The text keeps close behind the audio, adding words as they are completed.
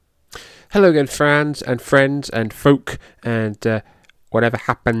Hello again, fans and friends and folk and whatever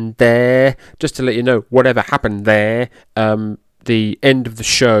happened there. Just to let you know, whatever happened there, the end of the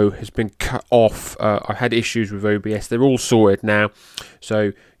show has been cut off. I had issues with OBS. They're all sorted now.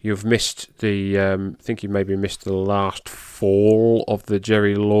 So you've missed I think you maybe missed the last fall of the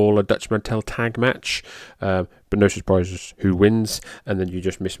Jerry Lawler Dutch Mantel tag match. But no surprises who wins, and then you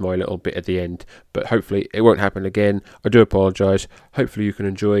just miss my little bit at the end. But hopefully it won't happen again. I do apologise. Hopefully you can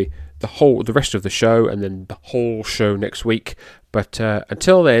enjoy the rest of the show and then the whole show next week. But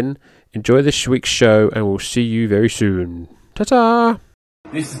until then, enjoy this week's show, and we'll see you very soon. Ta-ta!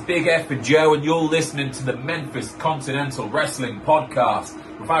 This is Big F and Joe, and you're listening to the Memphis Continental Wrestling Podcast.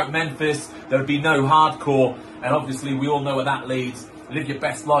 Without Memphis, there would be no hardcore, and obviously we all know where that leads. Live your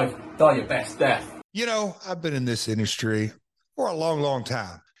best life, die your best death. You know, I've been in this industry for a long, long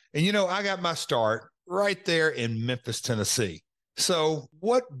time. And, you know, I got my start right there in Memphis, Tennessee. So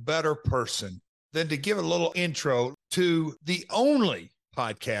what better person than to give a little intro to the only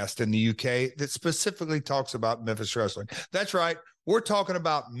podcast in the UK that specifically talks about Memphis wrestling? That's right. We're talking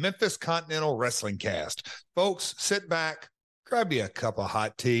about Memphis Continental Wrestling Cast. Folks, sit back, grab you a cup of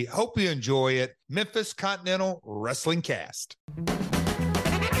hot tea. Hope you enjoy it. Memphis Continental Wrestling Cast.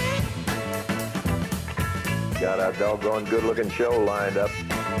 Got a doggone good-looking show lined up.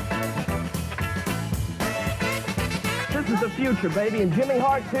 This is the future, baby, and Jimmy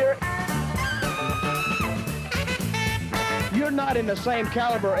Hart's here. You're not in the same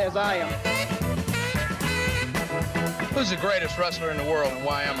caliber as I am. Who's the greatest wrestler in the world, and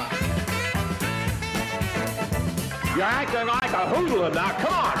why am I? You're acting like a hoodlum now.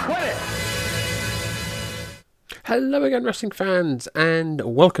 Come on, quit it. Hello again, wrestling fans, and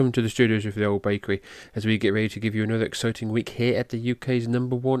welcome to the studios of the Old Bakery as we get ready to give you another exciting week here at the UK's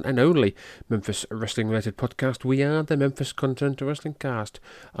number one and only Memphis wrestling-related podcast. We are the Memphis Continental Wrestling Cast,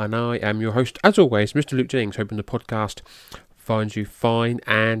 and I am your host, as always, Mr. Luke Jennings, hoping the podcast finds you fine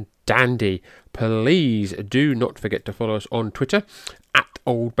and dandy. Please do not forget to follow us on Twitter at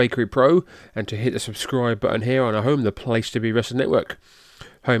Old Bakery Pro, and to hit the subscribe button here on our home, the Place to Be Wrestling Network.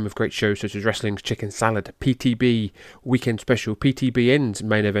 Home of great shows such as Wrestling's Chicken Salad, PTB, Weekend Special, PTBN's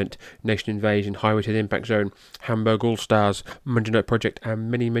Main Event, Nation Invasion, Highway to the Impact Zone, Hamburg All-Stars, Monday Night Project,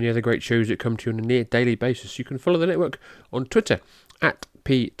 and many, many other great shows that come to you on a near daily basis. You can follow the network on Twitter at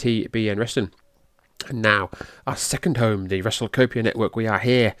PTBN Wrestling. And now, our second home, the WrestleCopia Network. We are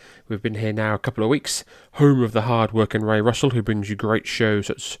here. We've been here now a couple of weeks. Home of the hard-working Ray Russell, who brings you great shows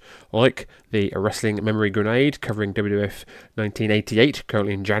such like the Wrestling Memory Grenade, covering WWF 1988,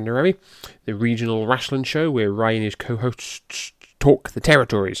 currently in January. The Regional Wrestling Show, where Ray and his co-hosts talk the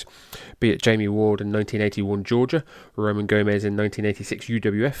territories, be it Jamie Ward in 1981 Georgia, Roman Gomez in 1986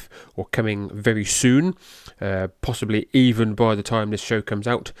 UWF, or coming very soon, possibly even by the time this show comes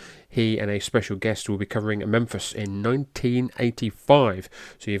out, he and a special guest will be covering Memphis in 1985.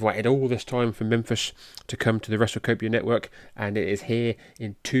 So you've waited all this time for Memphis to come to the WrestleCopia Network, and it is here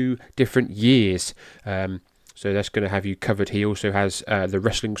in 2 different years. So that's going to have you covered. He also has the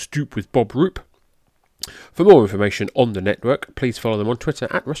Wrestling Stoop with Bob Roop. For more information on the network, please follow them on Twitter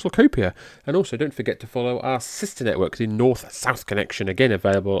at WrestleCopia. And also don't forget to follow our sister network, the North-South Connection, again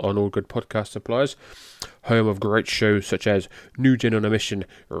available on all good podcast suppliers. Home of great shows such as New Gen on a Mission,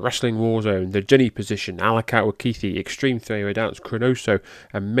 Wrestling Warzone, The Jenny Position, Alakat Wakithi, Extreme Three-Way Dance, Chronoso,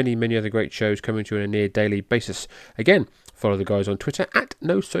 and many, many other great shows coming to you on a near daily basis. Again, follow the guys on Twitter at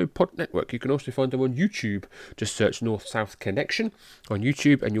NoSoPod Network. You can also find them on YouTube. Just search North-South Connection on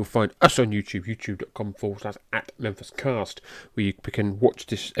YouTube, and you'll find us on YouTube, youtube.com/@MemphisCast, where you can watch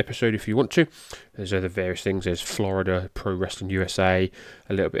this episode if you want to. There's other various things. There's Florida, Pro Wrestling USA,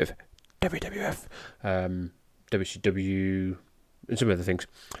 a little bit of WWF, WCW, and some other things.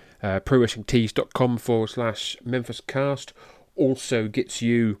 ProWrestlingTees.com/MemphisCast also gets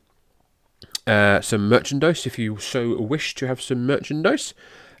you some merchandise if you so wish to have some merchandise.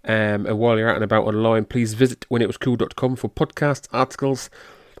 And while you're out and about online, please visit whenitwascool.com for podcasts, articles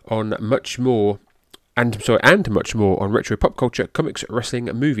on much more, and much more on retro pop culture, comics, wrestling,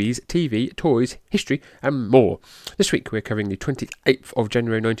 movies, TV, toys, history, and more. This week we're covering the 28th of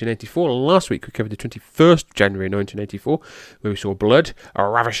January 1984. Last week we covered the 21st January 1984, where we saw Blood, a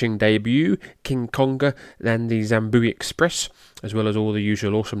ravishing debut, King Konga, and the Zambui Express, as well as all the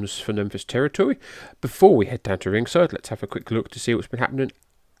usual awesomeness for Memphis territory. Before we head down to ringside, let's have a quick look to see what's been happening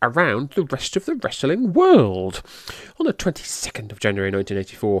around the rest of the wrestling world. On the 22nd of January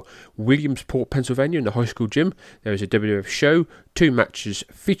 1984, Williamsport, Pennsylvania, in the high school gym, there was a WWF show. 2 matches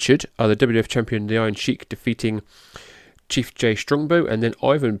featured are the WWF champion, the Iron Sheik, defeating Chief J Strongbow, and then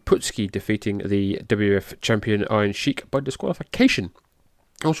Ivan Putski defeating the WWF champion, Iron Sheik, by disqualification.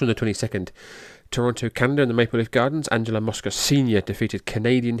 Also on the 22nd, Toronto, Canada in the Maple Leaf Gardens, Angela Mosca Sr. defeated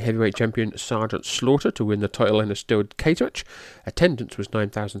Canadian heavyweight champion Sergeant Slaughter to win the title in a steel cage match. Attendance was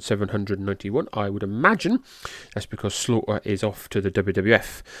 9,791. I would imagine that's because Slaughter is off to the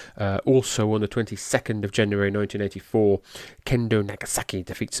WWF. Also on the 22nd of January 1984, Kendo Nagasaki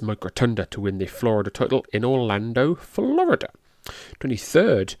defeats Mike Rotunda to win the Florida title in Orlando, Florida.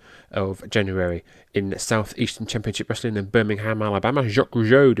 23rd of January in Southeastern Championship Wrestling in Birmingham, Alabama, Jacques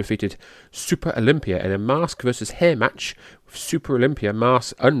Rougeau defeated Super Olympia in a mask versus hair match with Super Olympia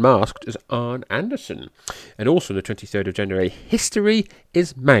unmasked as Arn Anderson. And also on the 23rd of January, history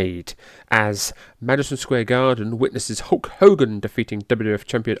is made as Madison Square Garden witnesses Hulk Hogan defeating WWF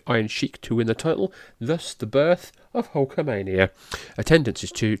champion Iron Sheik to win the title, thus the birth of Hulkamania. Attendance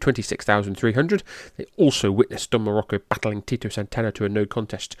is to 26,300. They also witnessed Don Morocco battling Tito Santana to a no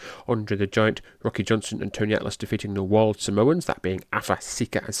contest. Andre the Giant, Rocky Johnson and Tony Atlas defeating the Wild Samoans, that being Afa,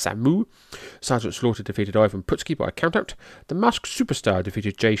 Sika and Samu. Sergeant Slaughter defeated Ivan Putski by a countout. The Masked Superstar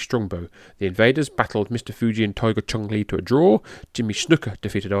defeated Jay Strongbow. The Invaders battled Mr. Fuji and Tiger Chung Lee to a draw. Jimmy Snooker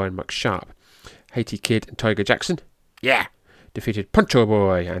defeated Iron Mike Sharp. Haiti Kid and Tiger Jackson, defeated Puncho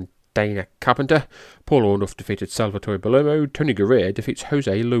Boy and Dana Carpenter. Paul Orndorff defeated Salvatore Bellomo. Tony Gurria defeats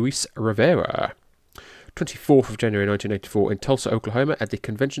Jose Luis Rivera. 24th of January 1984 in Tulsa, Oklahoma at the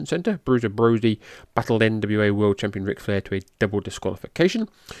Convention Center, Bruiser Brody battled NWA World Champion Ric Flair to a double disqualification.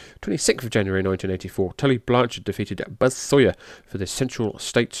 26th of January 1984, Tully Blanchard defeated Buzz Sawyer for the Central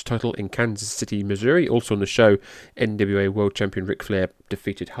States title in Kansas City, Missouri. Also on the show, NWA World Champion Ric Flair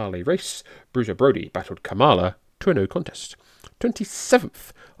defeated Harley Race. Bruiser Brody battled Kamala to a no contest.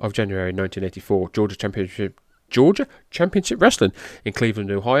 27th of January 1984, Georgia Championship Wrestling in Cleveland,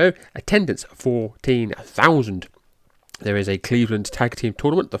 Ohio. Attendance 14,000. There is a Cleveland Tag Team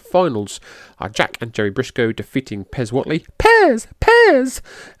Tournament. The finals are Jack and Jerry Briscoe defeating Pez Watley, Pez,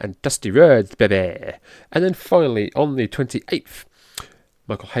 and Dusty Rhodes, baby. And then finally, on the 28th,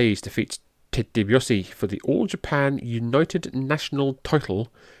 Michael Hayes defeats Ted DiBiase for the All Japan United National title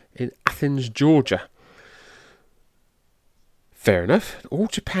in Athens, Georgia. Fair enough. All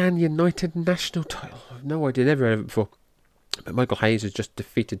Japan United National title. I've no idea, never heard of it before. But Michael Hayes has just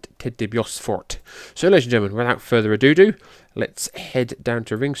defeated Ted DiBiase for it. So, ladies and gentlemen, without further ado, let's head down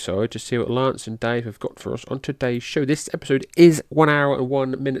to ringside to see what Lance and Dave have got for us on today's show. This episode is 1 hour and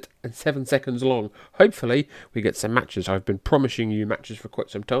 1 minute and 7 seconds long. Hopefully, we get some matches. I've been promising you matches for quite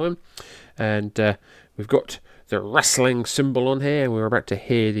some time. And we've got the wrestling symbol on here, and we're about to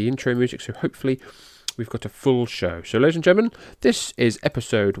hear the intro music, so hopefully we've got a full show. So, ladies and gentlemen, this is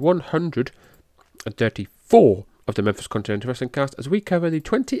episode 134 of the Memphis Continental Wrestling Cast as we cover the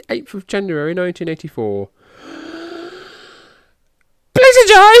 28th of January 1984. Please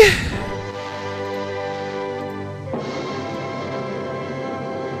enjoy!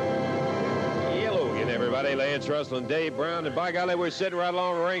 Lance Russell and Dave Brown, and by golly, we're sitting right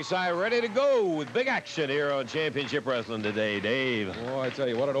along the ringside ready to go with big action here on Championship Wrestling today. Dave. Oh, I tell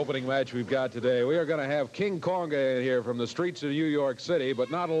you, what an opening match we've got today. We are going to have King Konga in here from the streets of New York City, but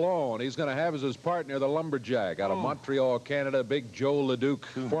not alone. He's going to have as his partner the Lumberjack out of Montreal, Canada, Big Joe LeDuc,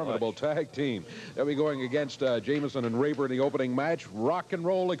 formidable tag team. They'll be going against Jameson and Raber in the opening match. Rock and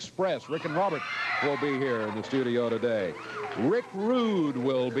Roll Express, Rick and Robert, will be here in the studio today. Rick Rude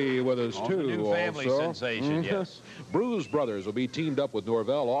will be with us, too. The new family sensation, yes. Bruise Brothers will be teamed up with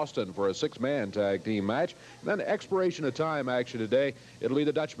Norvell Austin for a 6-man tag team match. And then expiration of time action today, it'll be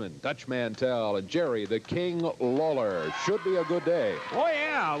the Dutchman, Dutch Mantel, and Jerry the King Lawler. Should be a good day. Oh,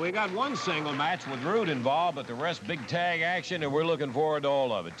 yeah. We got one single match with Rude involved, but the rest big tag action, and we're looking forward to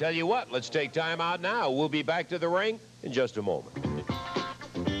all of it. Tell you what, let's take time out now. We'll be back to the ring in just a moment.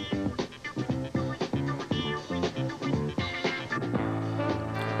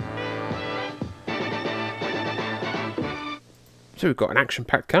 So we've got an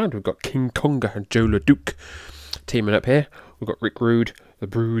action-packed card. We've got King Konga and Joe LeDuc teaming up here. We've got Rick Rude, the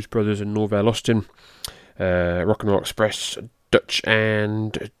Bruise Brothers and Norvell Austin, Rock and Roll Express, Dutch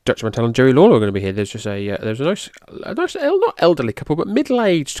Mantel and Jerry Lawler are going to be here. There's just a nice not elderly couple, but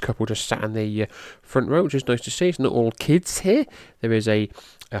middle-aged couple just sat in the front row, which is nice to see. It's not all kids here. There is a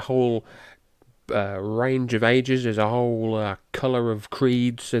whole range of ages. There's a whole colour of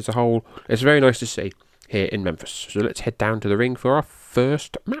creeds. It's very nice to see here in Memphis. So let's head down to the ring for our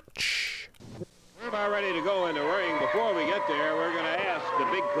first match. We're about ready to go in the ring. Before we get there, we're going to ask the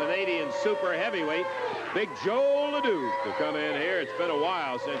big Canadian super heavyweight, Big Joe LeDuc, to come in here. It's been a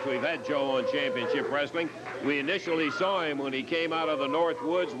while since we've had Joe on Championship Wrestling. We initially saw him when he came out of the North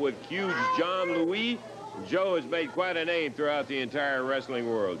Woods with huge John Louis. Joe has made quite a name throughout the entire wrestling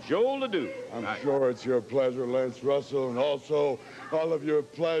world. Joe LeDuc. I'm sure it's your pleasure, Lance Russell, and also all of your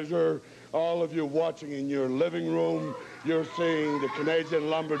pleasure, all of you watching in your living room, you're seeing the Canadian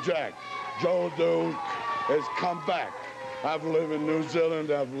lumberjack. Joe LeDuc has come back. I've lived in New Zealand,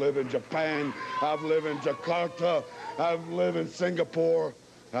 I've lived in Japan, I've lived in Jakarta, I've lived in Singapore,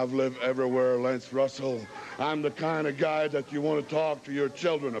 I've lived everywhere, Lance Russell. I'm the kind of guy that you want to talk to your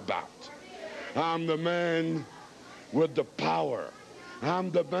children about. I'm the man with the power.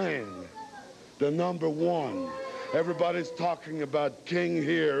 I'm the man, the number one. Everybody's talking about King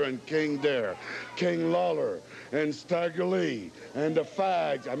here and King there. King Lawler and Stagger Lee and the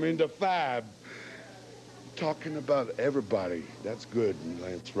Fab. Talking about everybody. That's good,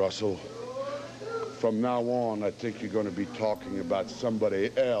 Lance Russell. From now on, I think you're going to be talking about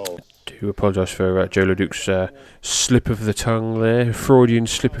somebody else. I do apologise for Joe LeDuc's slip of the tongue there. Freudian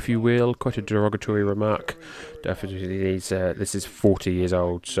slip, if you will. Quite a derogatory remark. Definitely, this is 40 years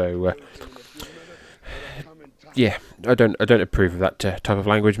old, so yeah, I don't approve of that type of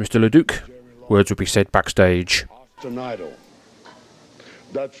language, Mr. LeDuc. Words will be said backstage. Austin Idol,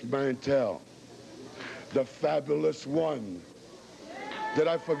 Dutch Mantel, the Fabulous One. Did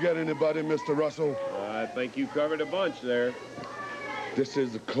I forget anybody, Mr. Russell? I think you covered a bunch there. This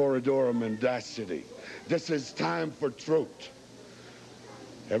is the corridor of mendacity. This is time for truth.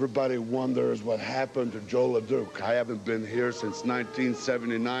 Everybody wonders what happened to Joe LeDuc. I haven't been here since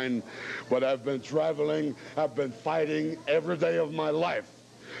 1979, but I've been traveling. I've been fighting every day of my life.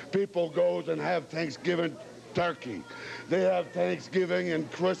 People go and have Thanksgiving turkey. They have Thanksgiving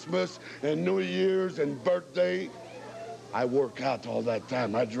and Christmas and New Year's and birthday. I work out all that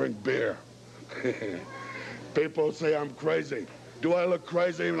time. I drink beer. People say I'm crazy. Do I look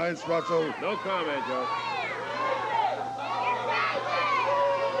crazy, Lance Russell? No comment, Joe.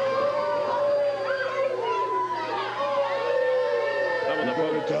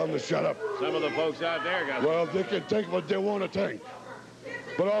 Tell them to shut up. Some of the folks out there got... Well, they can think what they want to think.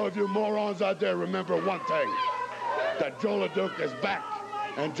 But all of you morons out there, remember one thing. That Joe LeDuc is back.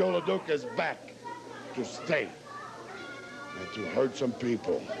 And Joe LeDuc is back to stay. And to hurt some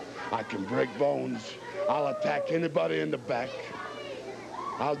people. I can break bones. I'll attack anybody in the back.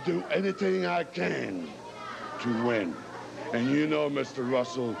 I'll do anything I can to win. And you know, Mr.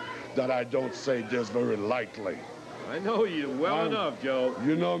 Russell, that I don't say this very lightly. I know you well enough, Joe.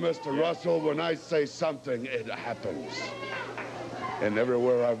 You know, Mr. Russell, when I say something, it happens. And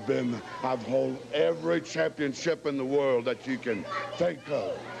everywhere I've been, I've held every championship in the world that you can think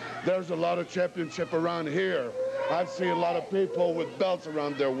of. There's a lot of championship around here. I've seen a lot of people with belts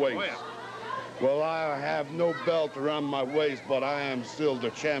around their waist. Oh, yeah. Well, I have no belt around my waist, but I am still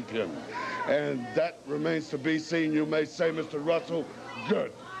the champion. And that remains to be seen. You may say, Mr. Russell,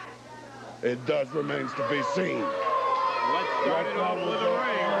 good. It does remains to be seen. Let's start it off with the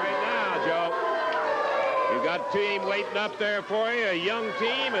ring right now, Joe. You've got a team waiting up there for you, a young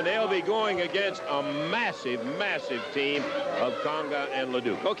team, and they'll be going against a massive, massive team of Conga and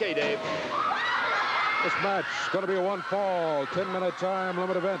LeDuc. Okay, Dave. This match is going to be a one-fall, 10-minute time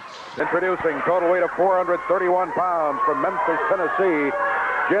limit event. Introducing total weight of 431 pounds from Memphis, Tennessee,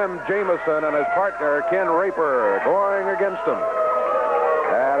 Jim Jamison and his partner, Ken Raper, going against him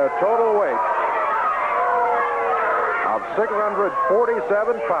at a total weight of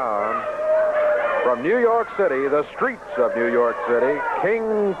 647 pounds from New York City, the streets of New York City,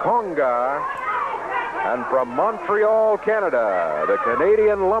 King Conga, and from Montreal, Canada, the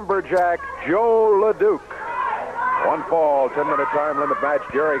Canadian lumberjack, Joe LeDuc. One fall, 10-minute time limit match.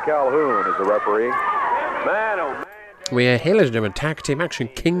 Jerry Calhoun is the referee. Man, oh man. We are here, ladies and gentlemen, tag team action.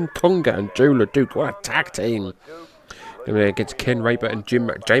 King Conga and Joe LeDuc. What a tag team. Against Ken Raper and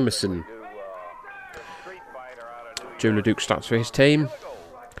Jim Jamison. Joe LeDuc starts for his team.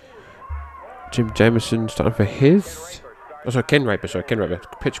 Jim Jamison starting for his. Oh, sorry, Ken Raper.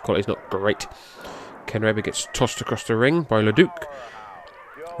 Pitch quality is not great. Ken Raper gets tossed across the ring by LeDuc.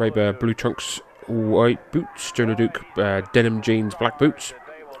 Raper, blue trunks, white boots. Joe LeDuc, denim jeans, black boots.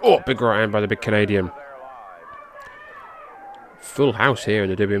 Oh, big right hand by the big Canadian. Full house here in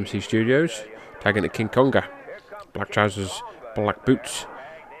the WMC studios. Tagging to King Conga. Black trousers, black boots.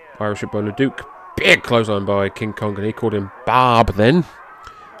 Irish whip by LeDuc. Big clothesline by King Conga. And he called him Barb then.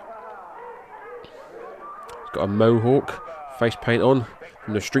 He's got a mohawk, face paint on,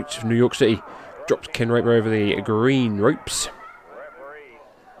 from the streets of New York City. Drops Ken Raper over the green ropes.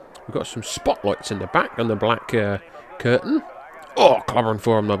 We've got some spotlights in the back on the black curtain. Oh, clobbering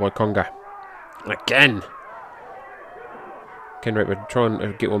forearm now by Conga. Again. Ken Raper trying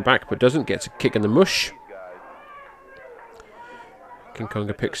to get one back, but doesn't. Gets a kick in the mush. King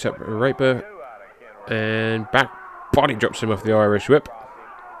Conga picks up Raper. And back body drops him off the Irish whip.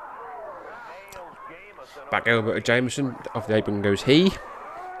 Back elbow to Jameson. Off the apron goes he.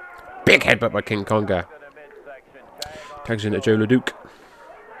 Big headbutt by King Konga. Tags in at Joe LeDuc.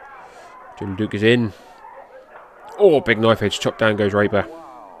 Joe LeDuc is in. Oh, big knife edge. Chop down goes Raper.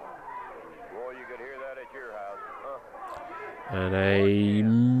 And a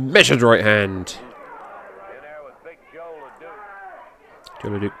measured right hand. Joe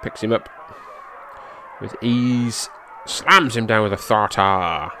LeDuc picks him up with ease. Slams him down with a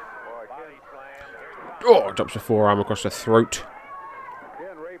tartar. Oh, drops a forearm across the throat.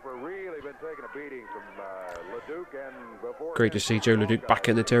 Great to see Joe LeDuc back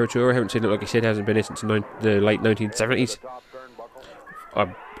in the territory. I haven't seen it, like he said, hasn't been here since the late 1970s.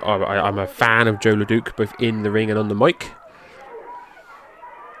 I'm a fan of Joe LeDuc, both in the ring and on the mic.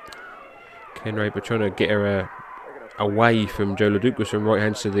 Ken Raper trying to get her away from Joe LeDuc with some right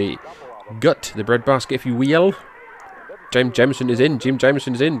hands to the gut, the breadbasket, if you will. Jim Jameson is in.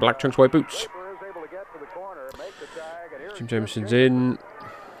 Black trunks, white boots. Jim Jameson's in.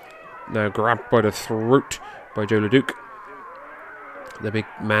 Now grabbed by the throat by Joe LeDuc. The big,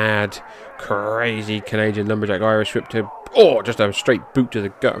 mad, crazy Canadian lumberjack Irish whip to... Oh, just a straight boot to the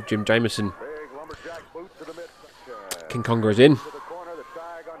gut of Jim Jameson. King Konga is in.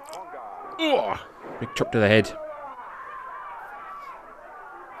 Oh, big chop to the head.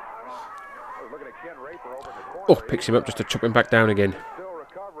 Oh, picks him up just to chop him back down again.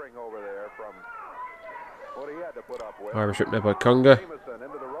 Irish whip there by Konga.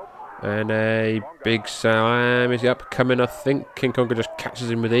 And a big slam is up coming, I think. King Konga just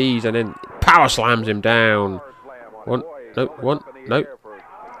catches him with ease and then power slams him down. One, no.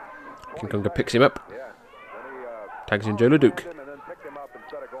 King Konga picks him up. Tags in Joe LeDuc.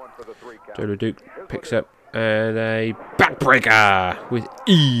 Joe LeDuc picks up and a backbreaker with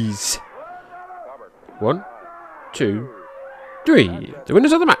ease. 1, 2, 3. The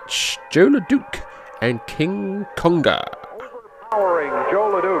winners of the match, Joe LeDuc and King Konga. Powering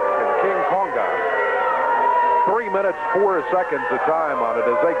Joe LeDuc and King Konga. 3 minutes, 4 seconds of time on it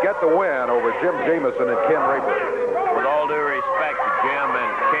as they get the win over Jim Jameson and Ken Raper. With all due respect to Jim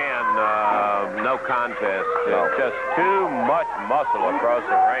and Ken, no contest. Just too much muscle across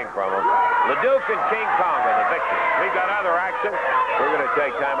the ring from them. LeDuc and King Konga, the victors. We've got other action. We're going to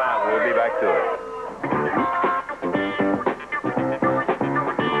take time out and we'll be back to it.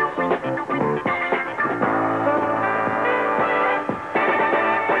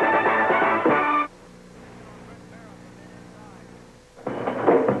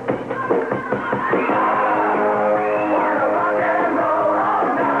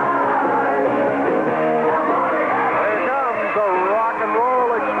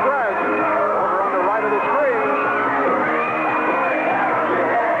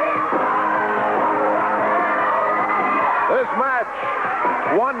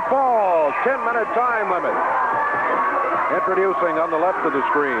 One fall, 10-minute time limit. Introducing on the left of the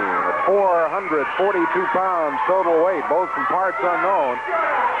screen at 442 pounds total weight, both from parts unknown.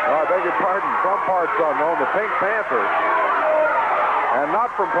 I beg your pardon, from parts unknown, the Pink Panther. And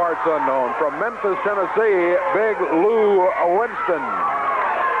not from parts unknown, from Memphis, Tennessee, Big Lou Winston.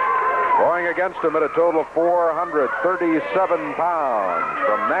 Going against him at a total of 437 pounds.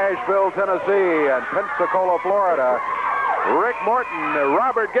 From Nashville, Tennessee and Pensacola, Florida, Rick Morton,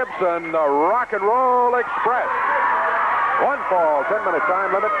 Robert Gibson, the Rock and Roll Express. One fall, 10-minute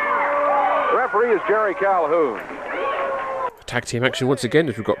time limit. Referee is Jerry Calhoun. Tag team action once again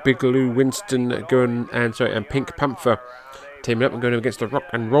as we've got Big Lou Winston going and Pink Panther teaming up and going against the Rock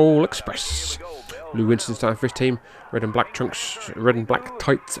and Roll Express. Lou Winston starting for his team, red and black trunks, red and black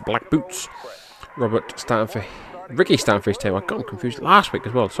tights, black boots. Ricky starting for his team. I got him confused last week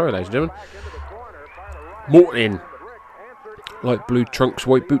as well. Sorry, ladies and gentlemen. Morton in. Light blue trunks,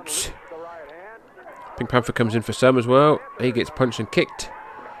 white boots. Pink Panther comes in for some as well. He gets punched and kicked.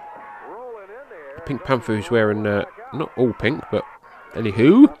 The Pink Panther who's wearing, not all pink, but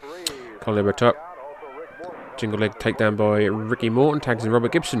anywho. Collar top. Jingle leg takedown by Ricky Morton. Tags in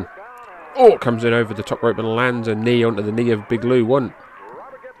Robert Gibson. Oh, comes in over the top rope and lands a knee onto the knee of Big Lou. One.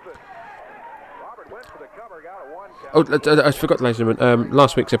 Oh, I forgot, ladies and gentlemen,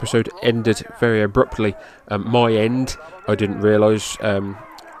 last week's episode ended very abruptly. My end, I didn't realise.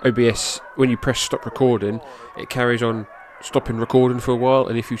 OBS, when you press stop recording, it carries on stopping recording for a while,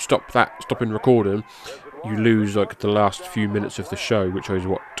 and if you stop that stopping recording, you lose like the last few minutes of the show, which is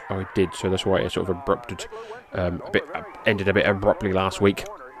what I did. So that's why it sort of ended a bit abruptly last week.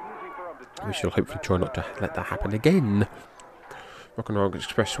 We shall hopefully try not to let that happen again. Rock and Roll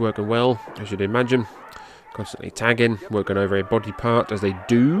Express working well, as you'd imagine. Constantly tagging, working over a body part as they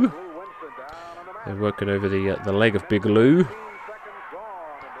do. They're working over the leg of Big Lou.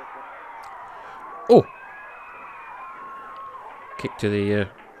 Oh! Kick to the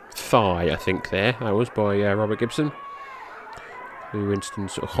thigh, I think, there. That was by Robert Gibson. Lou Winston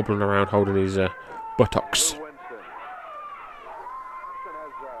sort of hobbling around holding his buttocks.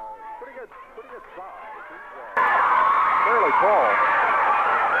 Fairly tall.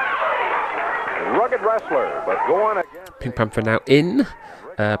 Rugged wrestler, but going again. Pink Panther now in.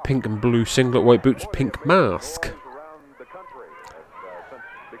 Pink and blue singlet, white boots, pink mask.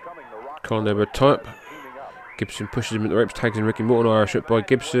 Colin over type. Gibson pushes him at the ropes, tags in Ricky Morton, Irish whip by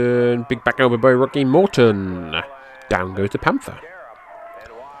Gibson. Big back elbow by Ricky Morton. Down goes the Panther.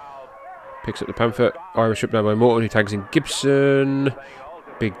 Picks up the Panther, Irish whip now by Morton, who tags in Gibson.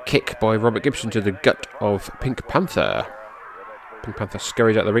 Big kick by Robert Gibson to the gut of Pink Panther. Pink Panther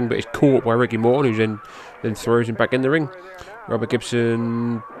scurries out the ring, but is caught by Ricky Morton, who then throws him back in the ring. Robert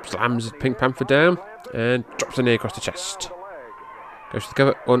Gibson slams Pink Panther down and drops the knee across the chest. Goes to the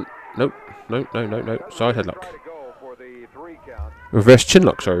cover. One. No. Side headlock. Reverse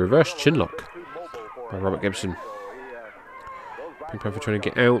chinlock by Robert Gibson. Pink Panther trying to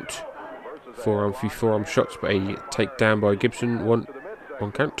get out. Forearm few forearm shots, but a takedown by Gibson. One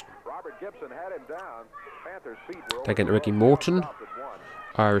count. Tag into Ricky Morton.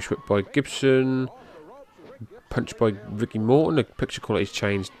 Irish whip by Gibson. Punch by Ricky Morton. The picture quality's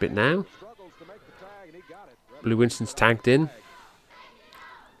changed a bit now. Blue Winston's tagged in.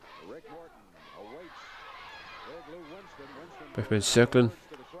 Both men circling.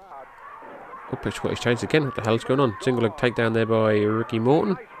 Oh, picture quality's changed again. What the hell's going on? Single leg takedown there by Ricky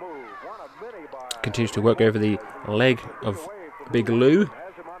Morton. Continues to work over the leg of Big Lou.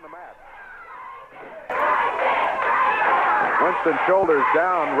 Winston shoulders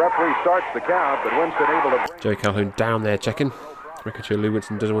down. Referee starts the count, but Winston able to. Joey Calhoun down there checking. Making sure Lou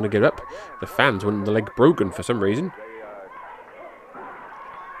Winston doesn't want to get up. The fans want the leg broken for some reason.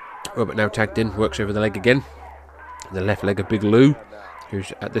 Robert now tagged in, works over the leg again. The left leg of Big Lou,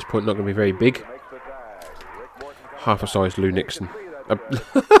 who's at this point not going to be very big. Half a size Lou Nixon.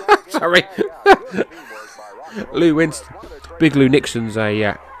 Sorry. Lou Winston. Big Lou Nixon's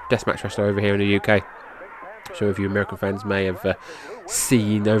a deathmatch wrestler over here in the UK. Some of you American fans may have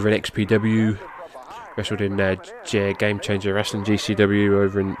seen over in XPW. Wrestled in Game Changer Wrestling, GCW,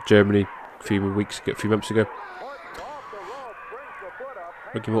 over in Germany a few months ago.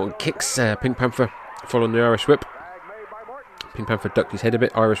 Ricky Morton kicks Pink Panther, following the Irish whip. Pink Panther ducked his head a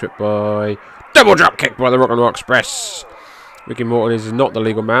bit. Irish whip by double drop kick by the Rock and Roll Express. Ricky Morton is not the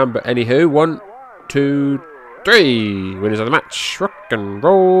legal man, but anywho, 1, 2, 3. Winners of the match, Rock and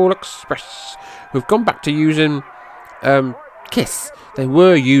Roll Express. We've gone back to using Kiss. They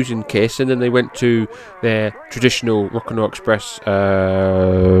were using Kiss, and then they went to their traditional Rock and Roll Express, Rock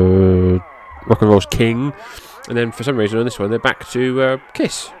and Roll's King, and then for some reason on this one they're back to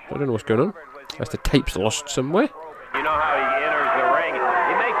Kiss. I don't know what's going on. That's the tapes lost somewhere. You know how he enters the ring.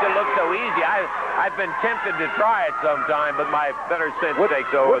 He makes it look so easy. I've been tempted to try it sometime, but my better sense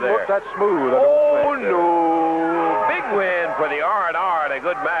takes over there. That's smooth. Oh, no. Big win for the R&R and a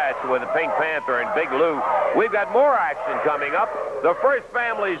good match with the Pink Panther and Big Lou. We've got more action coming up. The First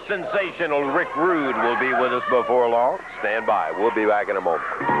Family's sensational Rick Rude will be with us before long. Stand by. We'll be back in a moment.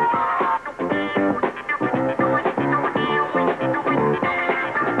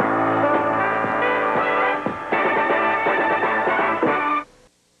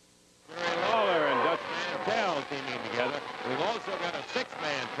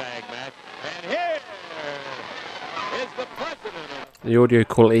 The audio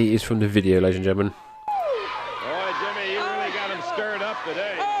quality is from the video, ladies and gentlemen. Boy, Jimmy, you really got him stirred up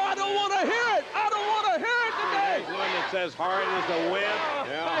today. Oh, I don't want to hear it. I don't want to hear it today. There's one that says hard as a whip.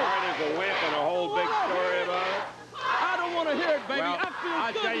 Yeah, hard as a whip, and a whole big story about it. I don't want to hear it, baby. Well, I feel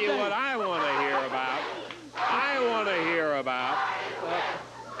I'll good tell you today. what I want to hear about. I want to hear about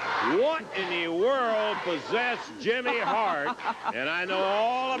what in the world possessed Jimmy Hart, and I know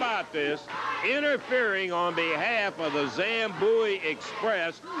all about this, interfering on behalf of the Zambui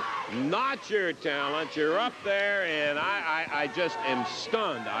Express. Not your talent. You're up there, and I just am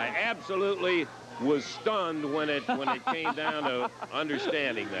stunned. I absolutely was stunned when it came down to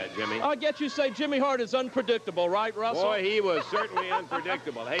understanding that, Jimmy. I get you say Jimmy Hart is unpredictable, right, Russell? Boy, he was certainly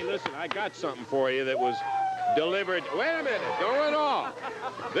unpredictable. Hey, listen, I got something for you that was delivered. Wait a minute, don't run off.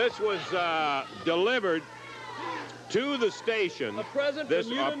 This was delivered to the station. A present from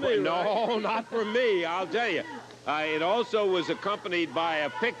you to me, No, right? not from me, I'll tell you. It also was accompanied by a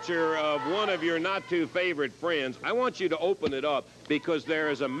picture of one of your not-too-favorite friends. I want you to open it up because there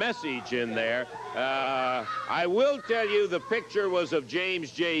is a message in there. I will tell you the picture was of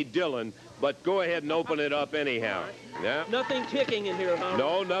James J. Dillon, but go ahead and open it up anyhow. Yeah. Nothing ticking in here, huh?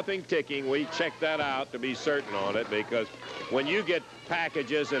 No, nothing ticking. We checked that out to be certain on it, because when you get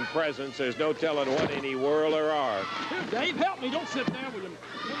packages and presents, there's no telling what any whirl there are. Here, Dave, help me. Don't sit there with him.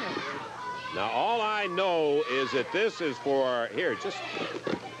 Come on, Dave. Now, all I know is that this is for, here, just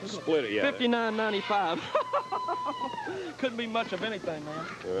split it. Yeah. $59.95. Couldn't be much of anything, man.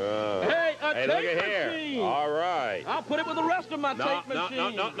 Hey, tape look at machine. here. All right. I'll put it with the rest of my tape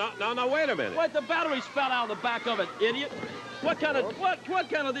machine. No, wait a minute. Wait, the batteries fell out of the back of it, idiot. What kind of,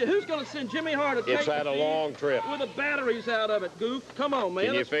 who's going to send Jimmy Hart a tape It's had a long trip. with the batteries out of it, goof? Come on, man.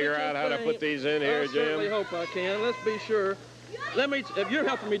 Can you figure out how to put these in here, Jim? I certainly hope I can. Let's be sure. If you're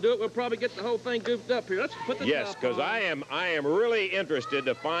helping me do it, we'll probably get the whole thing goofed up here. Let's put the Yes, because I am really interested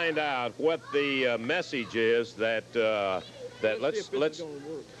to find out what the message is that let's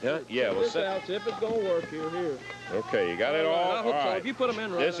yeah, we'll see if it's gonna work here. Okay, you got it all. I hope all so. right. If you put them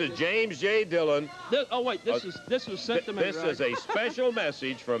in right. This is James J. Dillon. This was sent to me. This is a special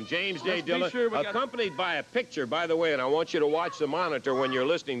message from James J. Dillon, accompanied by a picture, by the way. And I want you to watch the monitor when you're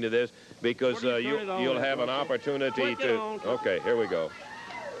listening to this, because you'll have an opportunity to. Okay, here we go.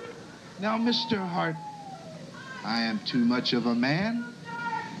 Now, Mr. Hart, I am too much of a man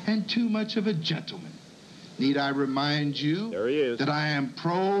and too much of a gentleman. Need I remind you that I am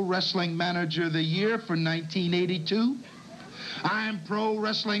Pro Wrestling Manager of the Year for 1982? I am Pro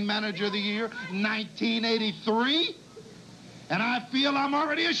Wrestling Manager of the Year 1983? And I feel I'm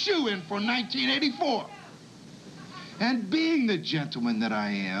already a shoo-in for 1984. And being the gentleman that I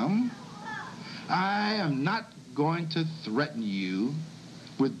am not going to threaten you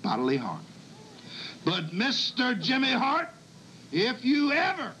with bodily harm. But Mr. Jimmy Hart, if you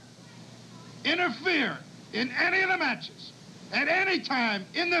ever interfere in any of the matches at any time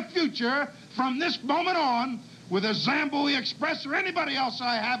in the future from this moment on with a Zambui Express or anybody else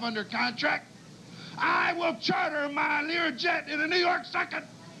I have under contract, I will charter my Learjet in the New York Second,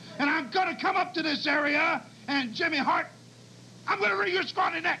 and I'm going to come up to this area, and Jimmy Hart, I'm going to wring your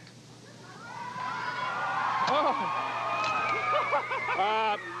scrawny neck.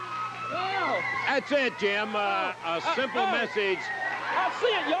 That's it, Jim. A simple message. I see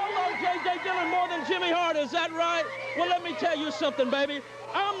it. Y'all love J.J. Dillon more than Jimmy Hart. Is that right? Well, let me tell you something, baby.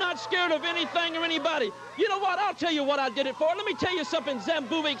 I'm not scared of anything or anybody. You know what? I'll tell you what I did it for. Let me tell you something,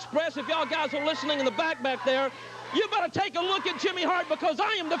 Zambui Express. If y'all guys are listening in the back there, you better take a look at Jimmy Hart, because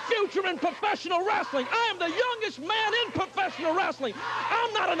I am the future in professional wrestling. I am the youngest man in professional wrestling.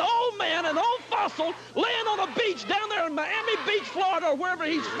 I'm not an old man, an old fossil, laying on a beach down there in Miami Beach, Florida, or wherever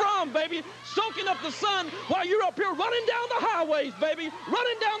he's from, baby, soaking up the sun while you're up here running down the highways, baby,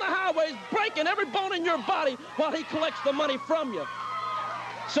 running down the highways, breaking every bone in your body while he collects the money from you.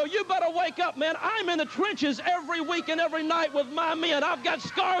 So you better wake up, man. I'm in the trenches every week and every night with my men. I've got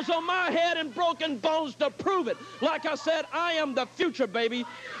scars on my head and broken bones to prove it. Like I said, I am the future, baby.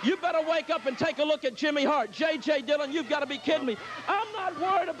 You better wake up and take a look at Jimmy Hart. J.J. Dillon, you've got to be kidding me. I'm not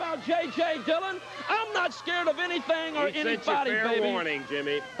worried about J.J. Dillon. I'm not scared of anything or anybody, fair baby. Warning,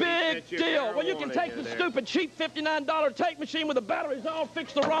 Jimmy. Big deal. Well, you can take the stupid, cheap $59 tape machine with the batteries all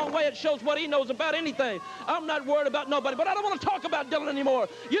fixed the wrong way. It shows what he knows about anything. I'm not worried about nobody, but I don't want to talk about Dillon anymore.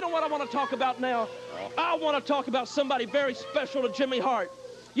 You know what I want to talk about now? I want to talk about somebody very special to Jimmy Hart.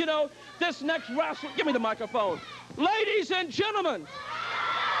 You know, this next wrestler, give me the microphone. Ladies and gentlemen,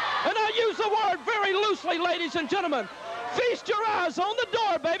 and I use the word very loosely, ladies and gentlemen, feast your eyes on the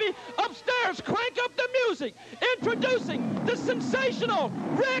door, baby. Upstairs, crank up the music. Introducing the sensational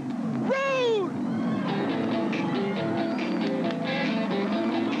Rick Rude.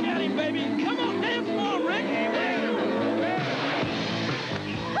 Look at him, baby. Come on, dance for him, Rick.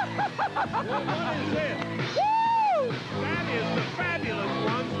 What is this? Woo! That is the Fabulous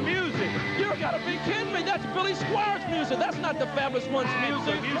Ones music. You gotta be kidding me. That's Billy Squire's music. That's not the Fabulous Ones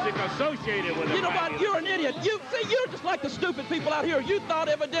music. The music associated with it. You know what? You're an idiot. You're just like the stupid people out here. You thought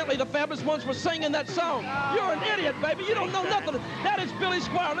evidently the Fabulous Ones were singing that song. You're an idiot, baby. You don't know nothing. That is Billy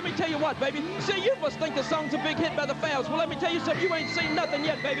Squire. Let me tell you what, baby. See, you must think the song's a big hit by the Fabs. Well, let me tell you something. You ain't seen nothing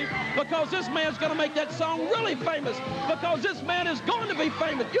yet, baby, because this man's gonna make that song really famous, because this man is going to be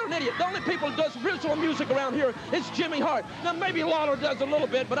famous. You're an idiot. The only people who does original music around here is Jimmy Hart. Now, maybe Lawler does a little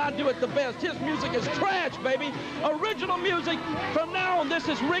bit, but I do it the best. His music is trash, baby. Original music. From now on, this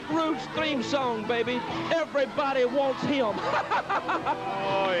is Rick Rude's theme song, baby. Everybody wants him.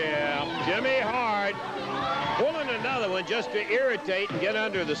 Oh, yeah. Jimmy Hart pulling another one just to irritate and get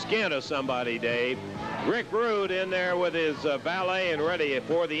under the skin of somebody, Dave. Rick Rude in there with his valet and ready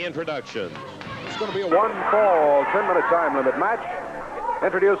for the introduction. It's going to be a one-fall, 10-minute time limit match.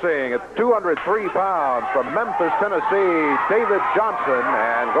 Introducing at 203 pounds from Memphis, Tennessee, David Johnson,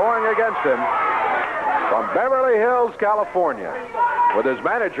 and going against him from Beverly Hills, California, with his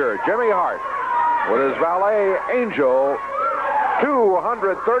manager, Jimmy Hart, with his valet, Angel,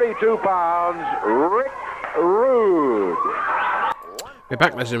 232 pounds, Rick Rude. We're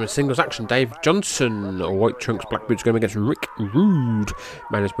back, ladies and gentlemen, singles action. Dave Johnson, white trunks, black boots, going against Rick Rude,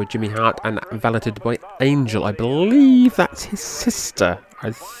 managed by Jimmy Hart and valeted by Angel. I believe that's his sister.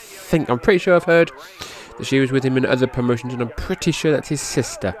 I'm pretty sure I've heard that she was with him in other promotions, and I'm pretty sure that's his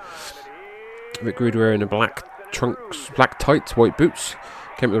sister. Rick Rude wearing a black trunks, black tights, white boots,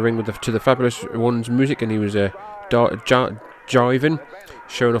 came to the ring to the Fabulous One's music, and he was jiving,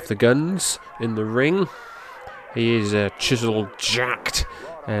 showing off the guns in the ring. He is chiseled, jacked,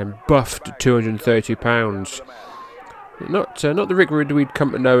 and buffed 232 pounds. Not the Rick Rude we'd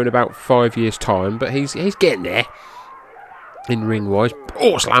come to know in about 5 years' time, but he's getting there in ring wise.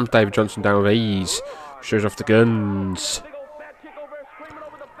 Oh, slams David Johnson down with ease, shows off the guns.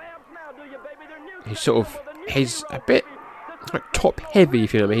 He's a bit like top heavy,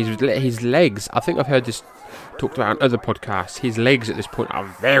 if you know what I mean. His legs, I think I've heard this talked about on other podcasts. His legs at this point are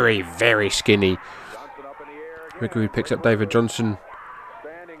very, very skinny. Rick Rude picks up David Johnson.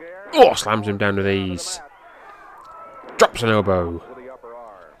 Oh, slams him down with ease. Drops an elbow.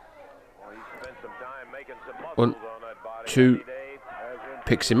 1, 2.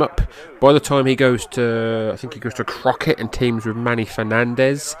 Picks him up. By the time he goes to, I think he goes to Crockett and teams with Manny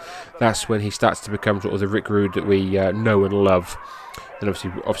Fernandez, that's when he starts to become sort of the Rick Rude that we know and love. And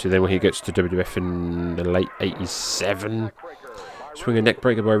obviously then when he gets to WWF in the late 87, swinging neck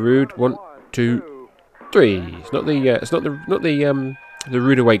breaker by Rude. 1, 2, 3. It's not the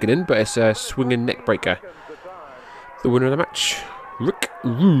Rude Awakening, but it's a swinging neck breaker. The winner of the match, Rick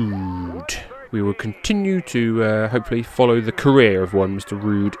Rude. We will continue to hopefully follow the career of one Mr.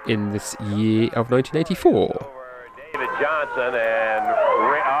 Rude in this year of 1984. David Johnson and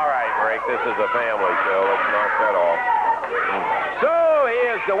Rick. All right, Rick, this is a family show. Let's knock that off. So he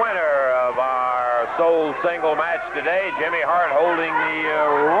is the winner of our sole single match today. Jimmy Hart holding the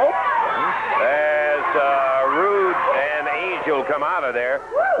rope as Rude and Angel come out of there.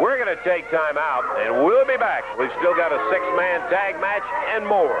 We're going to take time out, and we'll be back. We've still got a 6-man tag match and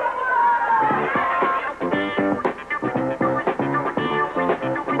more.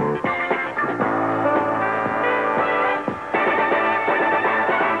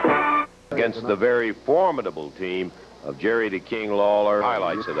 Against the very formidable team of Jerry the King Lawler.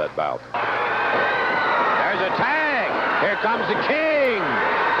 Highlights of that bout. There's a tag. Here comes the King.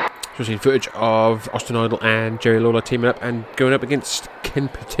 So we've seen footage of Austin Idol and Jerry Lawler teaming up and going up against Ken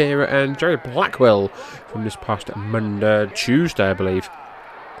Patera and Jerry Blackwell from this past Tuesday, I believe.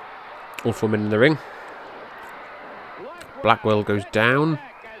 All 4 men in the ring. Blackwell goes down,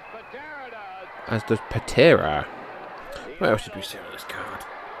 as does Patera. What else did we see on this card?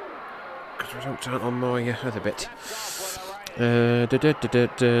 Because results aren't on my other bit. Because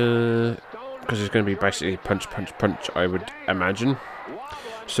it's going to be basically punch, punch, punch, I would imagine.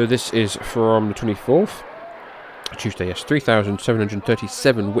 So this is from the 24th. Tuesday, yes.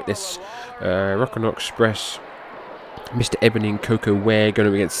 3,737 witness. Rockin' Express. Mr. Ebony and Coco Ware going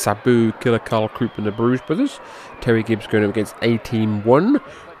up against Sabu, Killer Carl Krupp and the Bruise Brothers. Terry Gibbs going up against A-Team 1.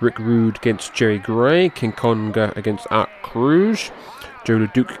 Rick Rude against Jerry Gray. King Konga against Art Cruz. Joe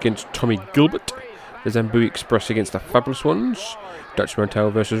LeDuc against Tommy Gilbert. The Zambui Express against the Fabulous Ones. Dutch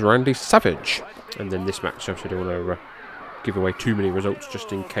Mantel versus Randy Savage. And then this match, obviously don't want to give away too many results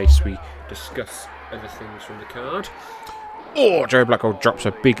just in case we discuss other things from the card. Oh, Jerry Blackwell drops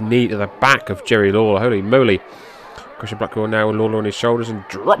a big knee to the back of Jerry Lawler. Holy moly. Christian Blackwell now with Lawler on his shoulders and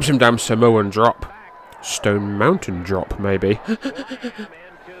drops him down. Samoan drop. Stone Mountain drop, maybe.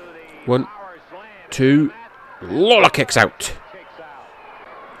 1, 2. Lawler kicks out.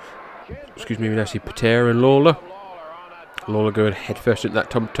 Excuse me, we now see Patera and Lawler. Lawler going head first into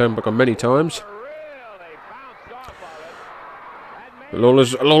that turnbuckle many times.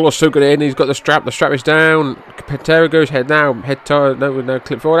 Lawler's so good in. He's got the strap. The strap is down. Patera goes head tie. No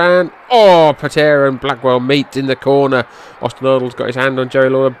clip forward. And Patera and Blackwell meet in the corner. Austin Idol's got his hand on Jerry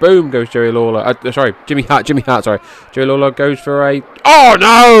Lawler. Boom goes Jerry Lawler. Jimmy Hart. Sorry. Jerry Lawler goes for a. Oh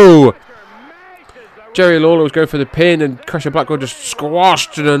no! Jerry Lawler was going for the pin, and Crusher Blackwell just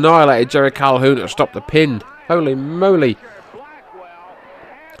squashed and annihilated Jerry Calhoun to stop the pin. Holy moly!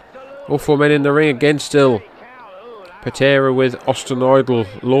 All 4 men in the ring again still. Patera with Austin Idol,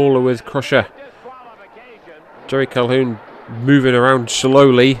 Lawler with Crusher. Jerry Calhoun moving around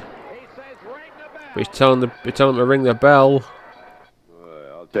slowly. But he's telling them to ring the bell.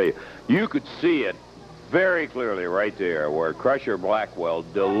 I'll tell you, you could see it very clearly right there where Crusher Blackwell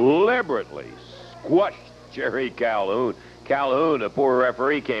deliberately squashed Jerry Calhoun. Calhoun, the poor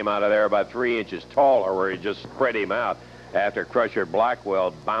referee, came out of there about 3 inches taller where he just spread him out after Crusher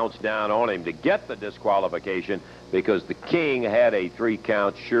Blackwell bounced down on him to get the disqualification because the King had a 3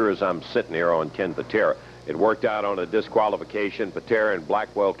 count, sure as I'm sitting here on Ken Patera. It worked out on a disqualification. Patera and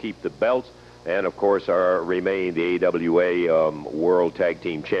Blackwell keep the belts and, of course, remain the AWA World Tag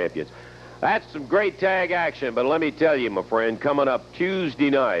Team Champions. That's some great tag action, but let me tell you, my friend, coming up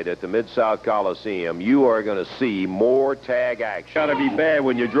Tuesday night at the Mid-South Coliseum, you are going to see more tag action. Got to be bad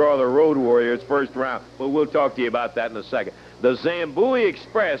when you draw the Road Warriors first round, but we'll talk to you about that in a second. The Zambui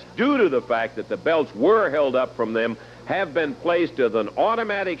Express, due to the fact that the belts were held up from them, have been placed as an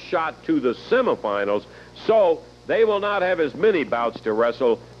automatic shot to the semifinals, so they will not have as many bouts to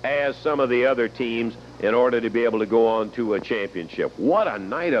wrestle as some of the other teams in order to be able to go on to a championship. What a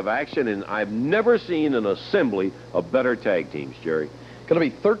night of action, and I've never seen an assembly of better tag teams, Jerry. Going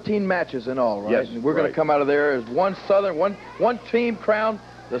to be 13 matches in all, right? Yes, and we're going to come out of there as one team crowned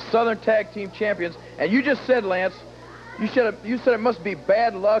the Southern Tag Team Champions. And you just said, Lance, you said it must be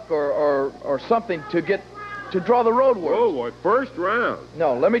bad luck or something to draw the Road Warriors. Oh, boy, first round.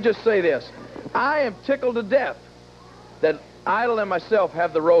 No, let me just say this. I am tickled to death that Idol and myself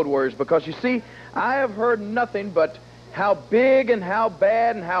have the Road Warriors because, you see, I have heard nothing but how big and how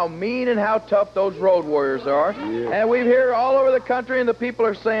bad and how mean and how tough those Road Warriors are. Yeah. And we hear all over the country, and the people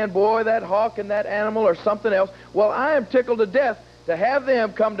are saying, boy, that hawk and that animal or something else. Well, I am tickled to death to have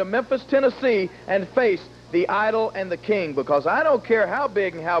them come to Memphis, Tennessee, and face the Idol and the King, because I don't care how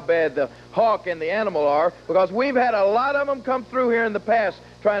big and how bad the hawk and the animal are, because we've had a lot of them come through here in the past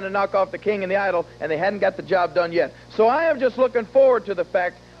trying to knock off the King and the Idol, and they hadn't got the job done yet. So I am just looking forward to the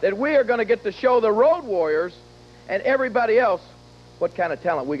fact that we are going to get to show the Road Warriors and everybody else what kind of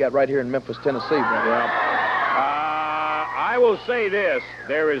talent we got right here in Memphis, Tennessee, brother. I will say this,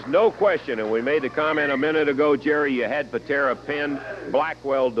 there is no question, and we made the comment a minute ago, Jerry, you had Patera pinned.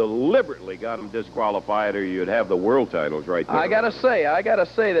 Blackwell deliberately got him disqualified, or you'd have the world titles right there. I gotta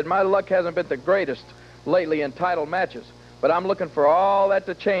say that my luck hasn't been the greatest lately in title matches, but I'm looking for all that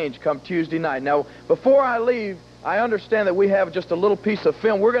to change come Tuesday night. Now, before I leave, I understand that we have just a little piece of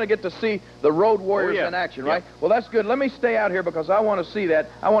film. We're going to get to see the Road Warriors in action, right? Well, that's good. Let me stay out here because I want to see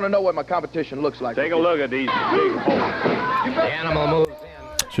that. I want to know what my competition looks like. Take a look at these big holes. The animal moves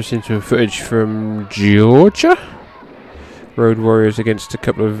in. Just seeing some footage from Georgia. Road Warriors against a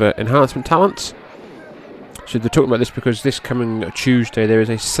couple of enhancement talents. So they're talking about this because this coming Tuesday there is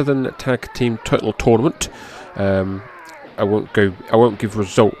a Southern Tag Team Title Tournament. I won't give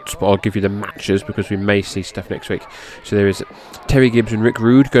results, but I'll give you the matches because we may see stuff next week. So there is Terry Gibbs and Rick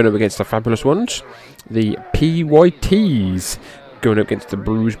Rude going up against the Fabulous Ones. The PYTs going up against the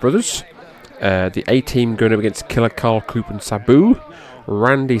Bruise Brothers. The A-Team going up against Killer Carl Coop and Sabu.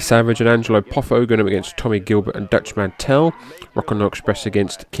 Randy Savage and Angelo Poffo going up against Tommy Gilbert and Dutch Mantel. Rock and Roll Express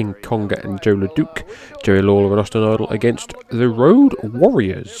against King Konga and Joe LeDuc. Jerry Lawler and Austin Idol against the Road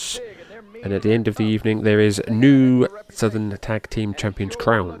Warriors. And at the end of the evening, there is new Southern Tag Team Champions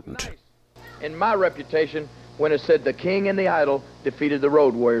crowned. In my reputation, when it said the King and the Idol defeated the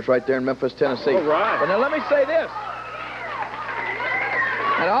Road Warriors right there in Memphis, Tennessee. All right. But now let me say this.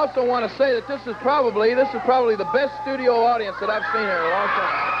 And I also want to say that this is probably the best studio audience that I've seen here in a long time.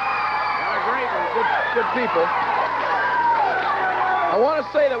 Got a great one. Good people. I want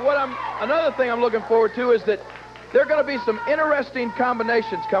to say that another thing I'm looking forward to is that there are going to be some interesting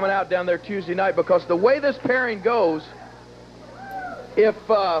combinations coming out down there Tuesday night, because the way this pairing goes, if...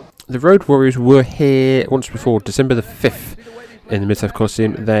 The Road Warriors were here once before, December the 5th, in the Mid-South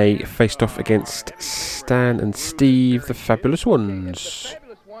Coliseum. They faced off against Stan and Steve, the Fabulous Ones.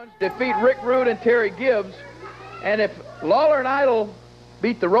 Defeat Rick Rude and Terry Gibbs, and if Lawler and Idol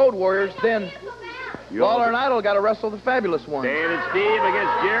beat the Road Warriors, then Lawler and Idol got to wrestle the Fabulous Ones. Dan and Steve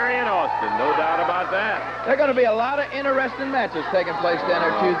against Jerry and Austin, no doubt about that. There are going to be a lot of interesting matches taking place down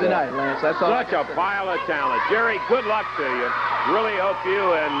there Tuesday night, Lance. That's all. Such a pile of talent. Jerry, good luck to you. Really hope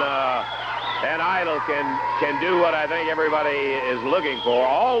you and Idol can do what I think everybody is looking for,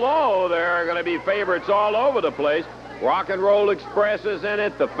 although there are going to be favorites all over the place. Rock and Roll Express is in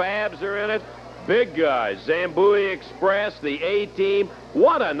it. The Fabs are in it. Big guys. Zambui Express, the A-Team.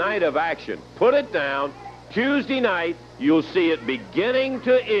 What a night of action. Put it down. Tuesday night, you'll see it beginning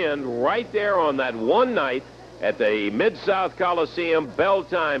to end right there on that one night at the Mid-South Coliseum. Bell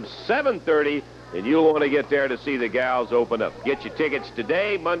time 7:30, and you'll want to get there to see the gals open up. Get your tickets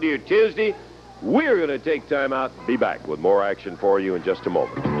today, Monday or Tuesday. We're going to take time out. Be back with more action for you in just a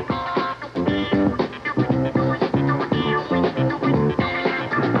moment.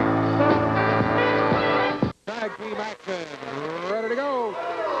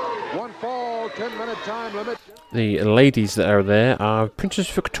 10-minute time limit. The ladies that are there are Princess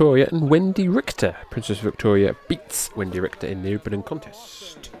Victoria and Wendy Richter. Princess Victoria beats Wendy Richter in the opening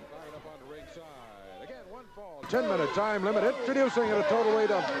contest. 10-minute time limit, introducing at a total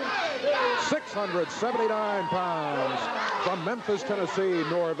weight of 679 pounds. From Memphis, Tennessee,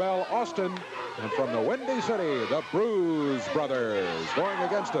 Norvell Austin. And from the Windy City, the Bruise Brothers. Going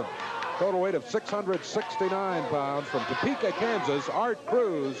against him, total weight of 669 pounds. From Topeka, Kansas, Art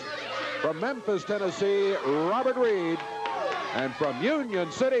Cruz. From Memphis, Tennessee, Robert Reed. And from Union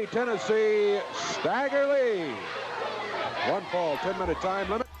City, Tennessee, Stagger Lee. One fall, 10-minute time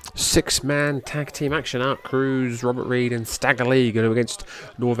limit. 6-man tag team action. Art Cruz, Robert Reed and Stagger Lee going against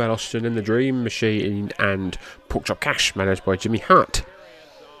Norvell Austin and the Dream Machine and Porkchop Cash, managed by Jimmy Hart.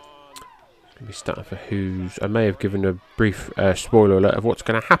 Going to be starting for who's... I may have given a brief spoiler alert of what's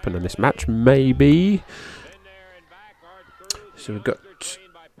going to happen in this match, maybe. So we've got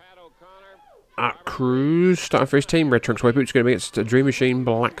Art Cruz starting for his team. Red trunks, white boots, going to be against Dream Machine.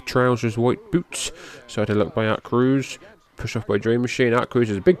 Black trousers, white boots. So I had a look by Art Cruz. Pushed off by Dream Machine. Art Cruz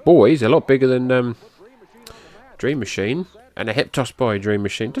is a big boy. He's a lot bigger than Dream Machine. And a hip toss by Dream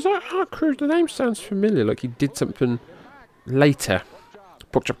Machine. Does Art Cruz, the name sounds familiar, like he did something later.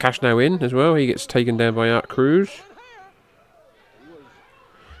 Porkchop Cash now in as well. He gets taken down by Art Cruz.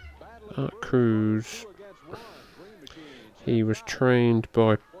 Art Cruz. He was trained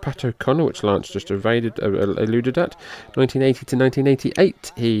by Pat O'Connor, which Lance just alluded at. 1980 to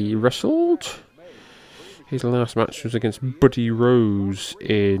 1988 he wrestled. His last match was against Buddy Rose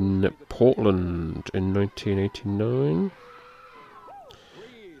in Portland in 1989.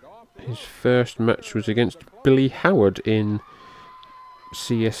 His first match was against Billy Howard in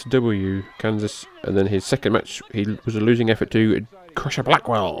CSW, Kansas. And then his second match, he was a losing effort to Crusher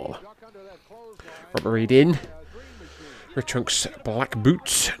Blackwell. Robert Reed in. Red trunks, black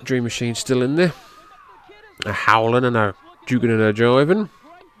boots. Dream Machine still in there. A howling and a juking and a jiving.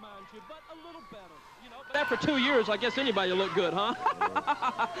 After 2 years, I guess anybody will look good, huh?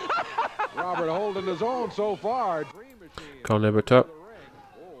 Robert holding his own so far. Can't never top.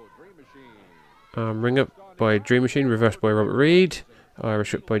 Ring up by Dream Machine, reversed by Robert Reed.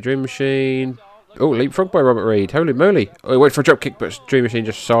 Irish whip by Dream Machine. Oh, leapfrog by Robert Reed. Holy moly. Oh, he went for a drop kick, but Dream Machine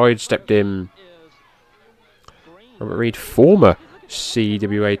just sidestepped him. Robert Reed, former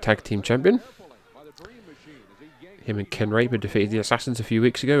CWA Tag Team Champion. Him and Ken Raper defeated the Assassins a few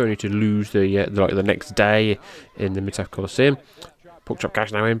weeks ago, only to lose the next day in the Mid-South Coliseum. Porkchop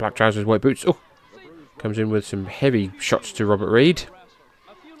Cash now in, black trousers, white boots. Oh, comes in with some heavy shots to Robert Reed.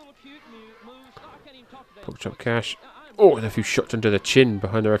 Porkchop Cash. Oh, and a few shots under the chin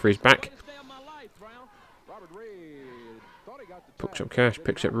behind the referee's back. Porkchop Cash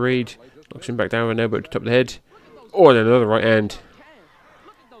picks up Reed, knocks him back down with an elbow to the top of the head. Oh, and another right hand.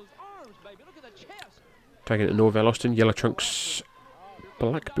 Tagging it to Norvell Austin, yellow trunks,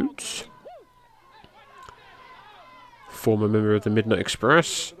 black boots. Former member of the Midnight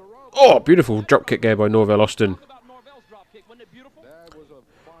Express. Oh, beautiful drop kick there by Norvell Austin.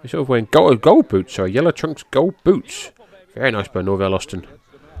 He's sort of wearing gold boots, sorry, yellow trunks, gold boots. Very nice by Norvell Austin.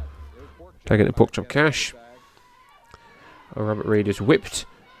 Tagging it to Porkchop Cash. Oh, Robert Reed is whipped.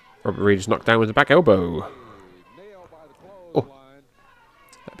 Robert Reed is knocked down with the back elbow.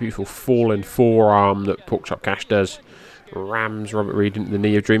 Beautiful falling forearm that Porkchop Cash does. Rams Robert Reed into the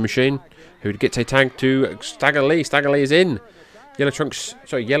knee of Dream Machine, who gets a tag to Stagger Lee. Stagger Lee is in. Yellow trunks,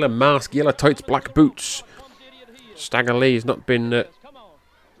 sorry, yellow mask, yellow tights, black boots. Stagger Lee has not been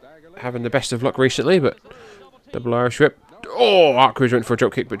having the best of luck recently, but double Irish whip. Oh, Art Cruz went for a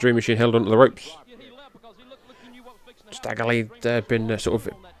drop kick, but Dream Machine held onto the ropes. Stagger Lee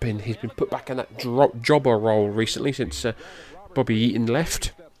he's been put back in that jobber role recently since Bobby Eaton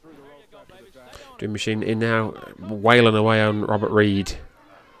left. Dream Machine in now, wailing away on Robert Reed.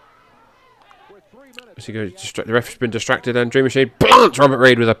 As he goes, the ref's been distracted, and Dream Machine plants Robert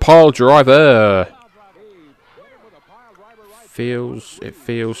Reed with a pile driver. It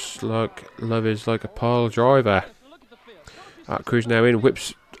feels like love is like a pile driver. Art Cruz now in,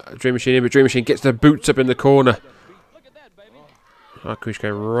 whips Dream Machine in, but Dream Machine gets the boots up in the corner. Art Cruz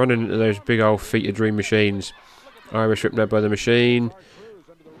goes running into those big old feet of Dream Machines. Irish whip now by the Machine.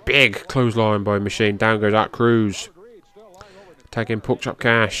 Big clothesline by Machine. Down goes Art Cruz. Tagging Porkchop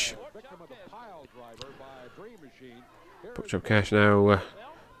Cash. Porkchop Cash now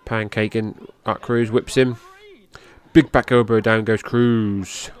pancaking. Art Cruz whips him. Big back elbow, down goes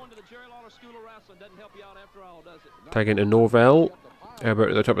Cruz. Tagging to Norvell. Elbow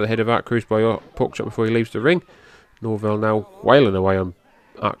to the top of the head of Art Cruz by Porkchop before he leaves the ring. Norvell now wailing away on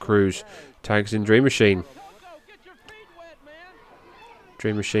Art Cruz. Tags in Dream Machine.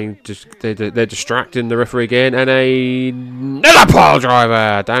 Dream Machine, they're distracting the referee again, and another pile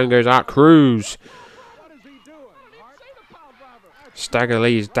driver. Down goes Art Cruz. Stagger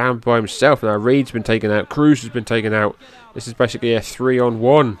Lee is down by himself now. Reed's been taken out. Cruz has been taken out. This is basically a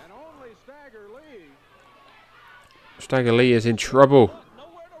 3-on-1. Stagger Lee is in trouble.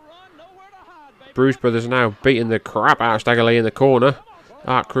 Bruce Brothers now beating the crap out of Stagger Lee in the corner.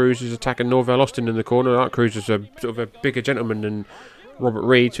 Art Cruz is attacking Norvell Austin in the corner. Art Cruz is a sort of a bigger gentleman than Robert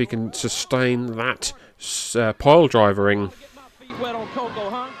Reed, so he can sustain that pile drivering.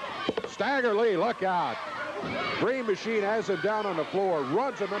 Stagger Lee, look out. Dream Machine has him down on the floor,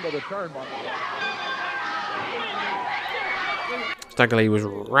 runs him into the turnbuckle. Stagger Lee was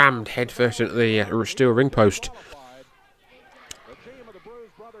rammed headfirst into the steel ring post.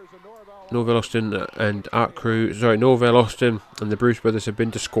 Norvell Austin and Norvell Austin and the Bruce Brothers have been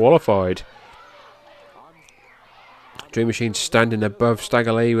disqualified. Dream Machine standing above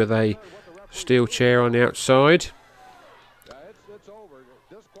Stagger Lee with a steel chair on the outside.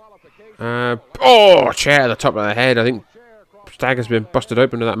 Chair at the top of the head. I think Stagger's been busted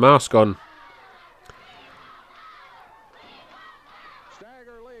open with that mask on.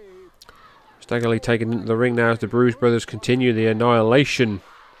 Stagger Lee taken into the ring now as the Bruce Brothers continue the annihilation.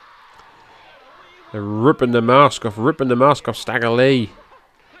 They're ripping the mask off Stagger Lee.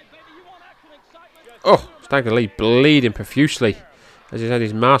 Oh, Stagger Lee bleeding profusely as he's had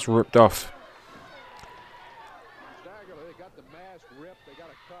his mask ripped off.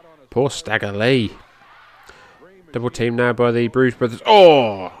 Poor Stagger Lee. Double team now by the Bruce Brothers.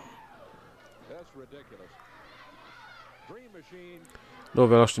 Oh!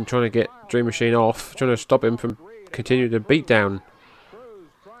 Norvell Austin trying to get Dream Machine off, trying to stop him from continuing the beatdown.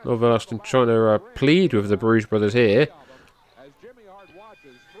 Norvell Austin trying to plead with the Bruce Brothers here.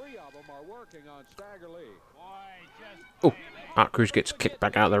 Oh, Art Cruz gets kicked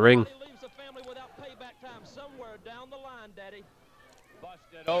back out of the ring.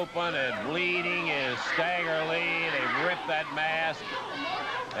 Busted open and bleeding is Stagger Lee. They ripped that mask.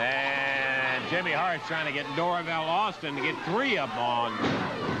 And Jimmy Hart's trying to get Norvell Austin to get 3 up on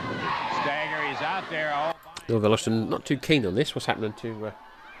Stagger. He's out there. Norvell Austin not too keen on this. What's happening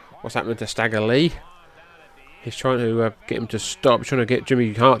to Stagger Lee? He's trying to get him to stop. He's trying to get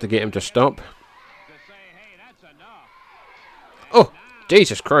Jimmy Hart to get him to stop. Oh,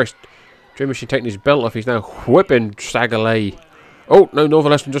 Jesus Christ. Dream Machine taking his belt off. He's now whipping Stagger Lee. Oh, no,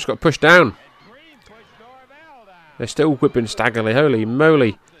 Norvell Austin just got pushed down. They're still whipping Stagger Lee. Holy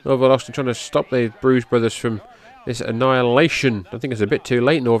moly. Norvell Austin trying to stop the Bruce Brothers from this annihilation. I think it's a bit too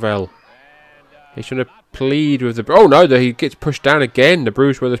late, Norvell. He's trying to plead with the... Oh, no, he gets pushed down again. The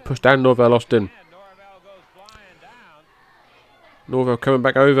Bruce Brothers push down Norvell Austin. Norvell coming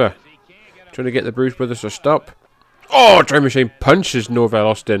back over. Trying to get the Bruce Brothers to stop. Oh, Dream Machine punches Norvell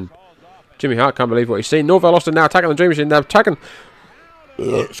Austin. Jimmy Hart can't believe what he's seen. Norvell Austin now attacking the Dream Machine. They're attacking...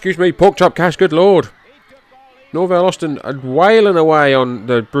 excuse me, Pork Chop Cash, good lord. Norvell Austin wailing away on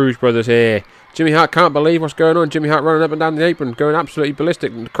the Bruce Brothers here. Jimmy Hart can't believe what's going on. Jimmy Hart running up and down the apron, going absolutely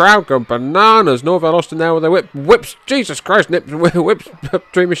ballistic. The crowd going bananas. Norvell Austin now with a whips, Jesus Christ, whips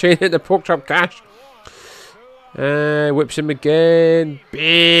Dream Machine into Pork Chop Cash. Whips him again.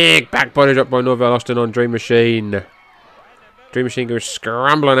 Big back body drop by Norvell Austin on Dream Machine. Dream Machine goes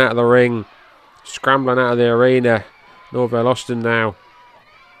scrambling out of the ring. Scrambling out of the arena. Norvell Austin now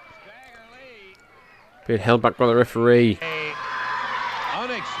being held back by the referee.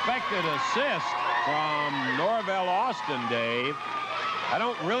 Unexpected assist from Norvell Austin, Dave. I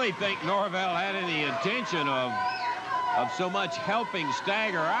don't really think Norvell had any intention of so much helping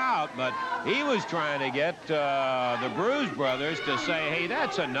Stagger out, but he was trying to get the Bruce Brothers to say, hey,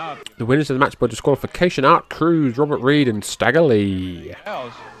 that's enough. The winners of the match by disqualification: Art Cruz, Robert Reed, and Stagger Lee.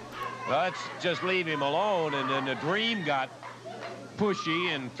 Let's just leave him alone, and then the Dream got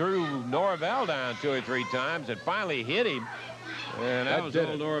pushy and threw Norvell down 2 or 3 times and finally hit him. And that was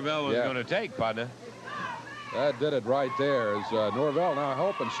all Norvell was going to take, partner. That did it right there. As Norvell now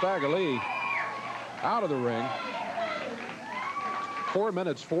helping Stagger Lee out of the ring. 4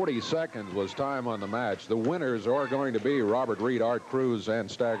 minutes, 40 seconds was time on the match. The winners are going to be Robert Reed, Art Cruz, and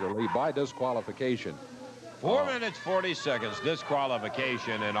Stagger Lee by disqualification. 4 minutes, 40 seconds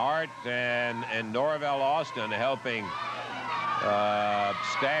disqualification, and Art and Norvell Austin helping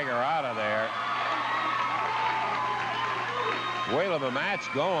Stagger out of there. Whale of a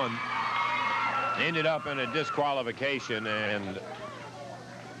match going. Ended up in a disqualification, and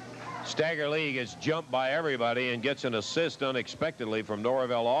Stagger Lee gets jumped by everybody and gets an assist unexpectedly from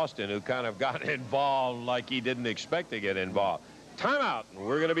Norvell Austin, who kind of got involved like he didn't expect to get involved. Timeout.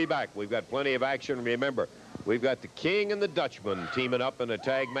 We're going to be back. We've got plenty of action. Remember, We've got the King and the Dutchman teaming up in a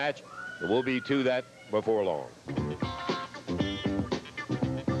tag match, and we'll be to that before long.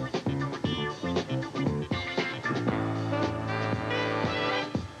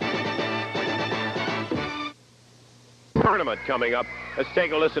 Tournament coming up. Let's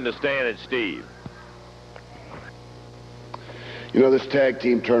take a listen to Stan and Steve. You know, this tag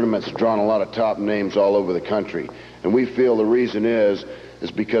team tournament's drawn a lot of top names all over the country, and we feel the reason is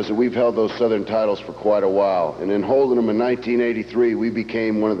because we've held those Southern titles for quite a while, and in holding them in 1983, we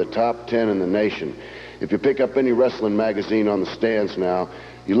became one of the top 10 in the nation. If you pick up any wrestling magazine on the stands now,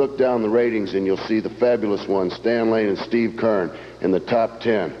 you look down the ratings and you'll see the fabulous ones, Stan Lane and Steve Kern, in the top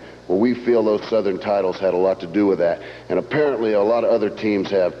 10. Well, we feel those Southern titles had a lot to do with that, and apparently a lot of other teams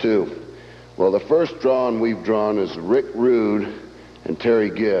have too. Well, the first drawing we've drawn is Rick Rude and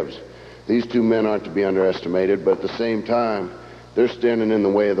Terry Gibbs. These two men aren't to be underestimated, but at the same time, they're standing in the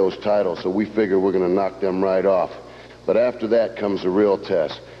way of those titles, so we figure we're going to knock them right off. But after that comes the real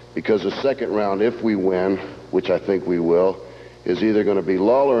test, because the second round, if we win, which I think we will, is either going to be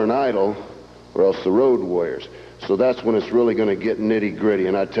Lawler and Idol or else the Road Warriors. So that's when it's really going to get nitty-gritty,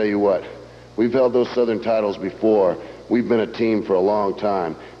 and I tell you what, we've held those Southern titles before. We've been a team for a long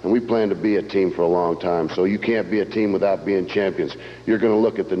time, and we plan to be a team for a long time, so you can't be a team without being champions. You're going to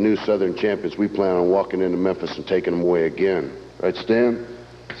look at the new Southern champions. We plan on walking into Memphis and taking them away again. Right, Stan?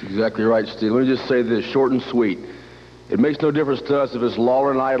 That's exactly right, Steve. Let me just say this, short and sweet. It makes no difference to us if it's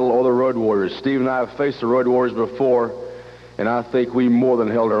Lawler and Idol or the Road Warriors. Steve and I have faced the Road Warriors before, and I think we more than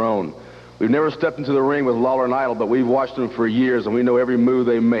held our own. We've never stepped into the ring with Lawler and Idol, but we've watched them for years, and we know every move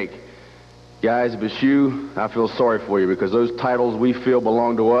they make. Guys, if it's you, I feel sorry for you, because those titles we feel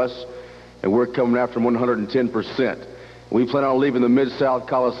belong to us, and we're coming after them 110%. We plan on leaving the Mid-South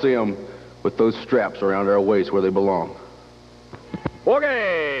Coliseum with those straps around our waist where they belong.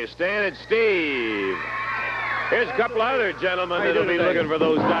 Okay, Stan and Steve. Here's a couple other gentlemen that'll be looking for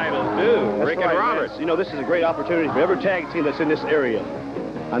those titles, too. That's Rick right, and Robert. Vince. You know, this is a great opportunity for every tag team that's in this area.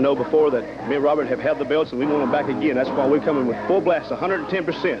 I know before that me and Robert have held the belts, and we want them back again. That's why we're coming with full blast,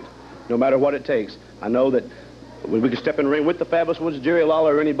 110%, no matter what it takes. I know that we can step in the ring with the Fabulous Ones, Jerry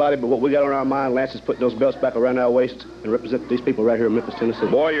Lawler, or anybody, but what we got on our mind, Lance, is putting those belts back around our waist and represent these people right here in Memphis, Tennessee.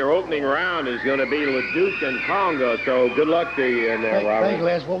 Boy, your opening round is going to be LeDuc and Conga, so good luck to you in there, Robert. Thank you,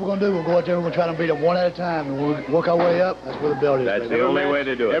 Lance. What we're going to do, we'll go out there and we're going to try to beat them one at a time, and we'll work our way up. That's where the belt is. That's the only way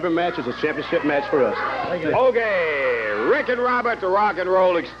to do it. Every match is a championship match for us. Okay, Rick and Robert, the Rock and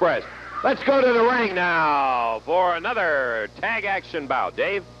Roll Express. Let's go to the ring now for another tag action bout.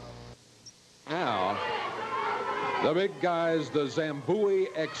 Dave? Now, the big guys, the Zambui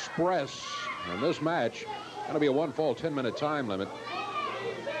Express. And this match, going to be a one-fall 10-minute time limit.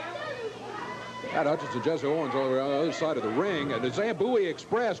 Pat Hutchinson, Jesse Owens over on the other side of the ring, and the Zambui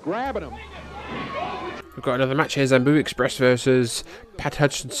Express grabbing him. We've got another match here, Zambui Express versus Pat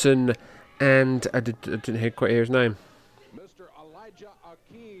Hutchinson, and I didn't quite hear his name. Mr. Elijah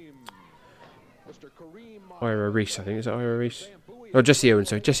Akeem. Mr. Kareem. Ira Reese, I think. Is it Ira Reese? Oh, Jesse Owens,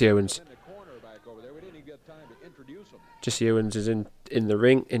 sorry. Jesse Owens. Jesse Owens is in the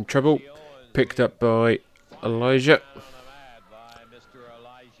ring, in trouble. Picked up by Elijah.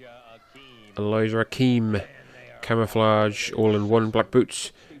 Elijah Akeem. Camouflage, all in one, black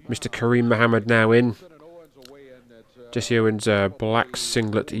boots. Mr. Kareem Muhammad now in. Jesse Owens, black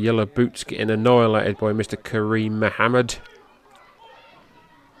singlet, yellow boots, getting annihilated by Mr. Kareem Muhammad.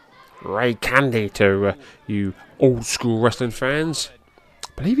 Ray Candy to you old school wrestling fans. I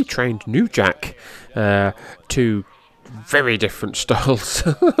believe he trained New Jack to very different styles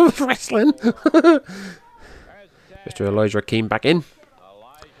of wrestling. Mr. Elijah Akeem back in.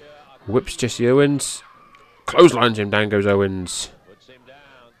 Whips Jesse Owens. Clotheslines him, down goes Owens.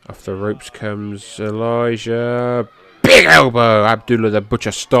 Off the ropes comes Elijah. Big elbow! Abdullah the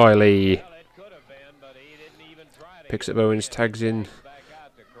Butcher Styley. Picks up Owens, tags in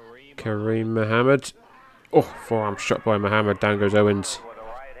Kareem Muhammad. Oh, forearm shot by Muhammad, down goes Owens.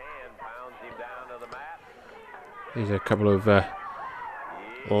 These are a couple of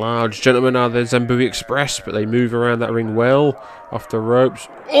large gentlemen, are the Zambui Express, but they move around that ring well. Off the ropes.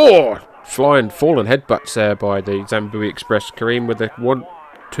 Oh! Fallen headbutts there by the Zambui Express. Kareem with the 1,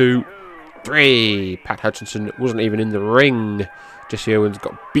 2, 3. Pat Hutchinson wasn't even in the ring. Jesse Owens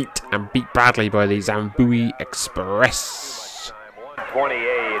got beat, and beat badly, by the Zambui Express. 28,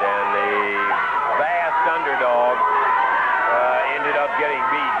 and the vast underdog ended up getting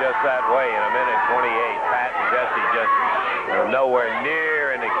beat just that way in a minute 28. Pat and Jesse just nowhere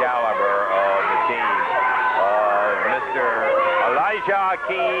near in the caliber of the team of Mr. Elijah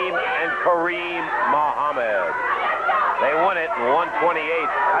Akeem and Kareem Muhammad. They won it in 128.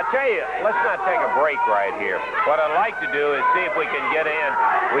 I tell you, let's not take a break right here. What I'd like to do is see if we can get in.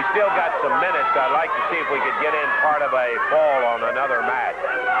 We still got some minutes. I'd like to see if we could get in part of a fall on another match.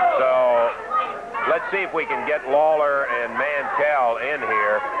 So let's see if we can get Lawler and Mantell in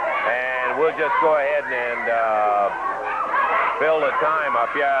here, and we'll just go ahead and fill the time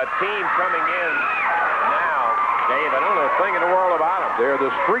up. Yeah, a team coming in now. Dave, I don't know a thing in the world about them. They're the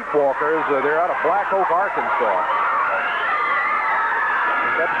Streetwalkers. They're out of Black Oak, Arkansas.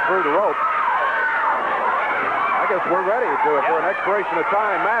 Steps through the rope. I guess we're ready for an expiration of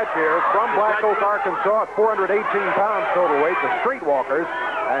time match here from Black Oak, Arkansas at 418 pounds total weight, the Streetwalkers,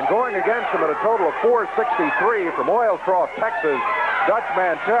 and going against them at a total of 463 from Oiltrough, Texas, Dutch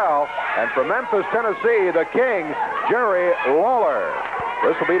Mantell, and from Memphis, Tennessee, the King, Jerry Lawler.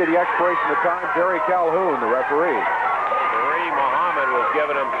 This will be to the expiration of time. Jerry Calhoun, the referee. Muhammad was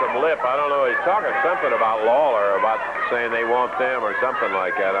giving him some lip. I don't know. He's talking something about Lawler, about saying they want them or something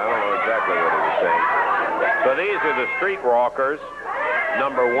like that. I don't know exactly what he was saying. So these are the Streetwalkers,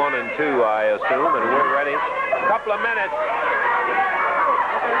 number 1 and 2, I assume, and we're ready. A couple of minutes.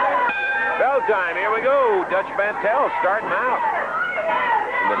 Bell time. Here we go. Dutch Mantell starting out.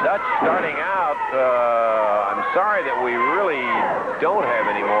 And the Dutch starting out. I'm sorry that we really don't have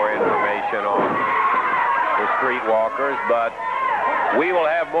any more information on the Streetwalkers, but we will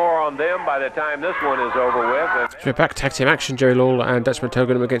have more on them by the time this one is over with. So we're back, tag team action. Jerry Lawler and Dutch Mantell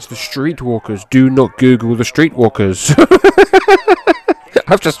going against the Streetwalkers. Do not Google the Streetwalkers.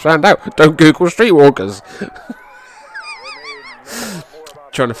 I've just found out. Don't Google Streetwalkers.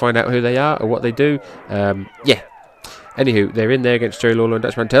 Trying to find out who they are or what they do. Yeah. Anywho, they're in there against Jerry Lawler and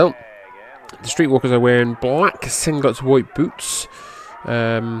Dutch Mantell. The Streetwalkers are wearing black singlets, white boots.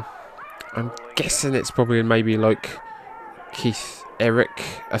 I'm guessing it's probably maybe like Keith Eric.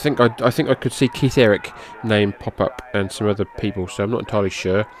 I think I could see Keith Eric name pop up and some other people, so I'm not entirely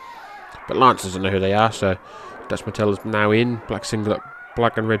sure. But Lance doesn't know who they are, so Dutch Mantell is now in black singlet,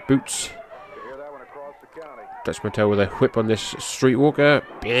 black and red boots. Dutch Mantell with a whip on this Streetwalker.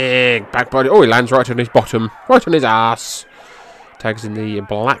 Big back body. Oh, he lands right on his bottom, right on his ass. Tags in the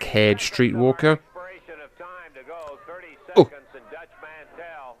black-haired Streetwalker. Oh.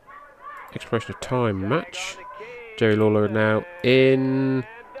 Expiration of time match. Jerry Lawler now in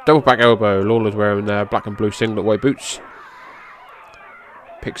double back elbow. Lawler's wearing black and blue singlet, white boots.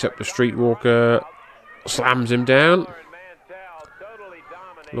 Picks up the Streetwalker, slams him down.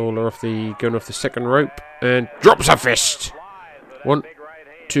 Lawler going off the second rope and drops a fist. 1,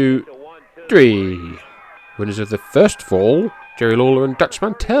 2, 3. Winners of the first fall, Jerry Lawler and Dutch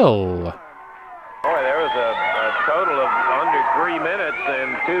Mantell. Boy, there was a total of under 3 minutes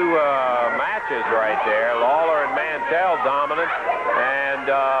in 2 matches right there. Lawler and Mantell dominant. And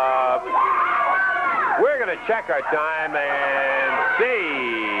we're going to check our time and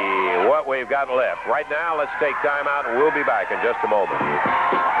see what we've got left. Right now, let's take time out, and we'll be back in just a moment.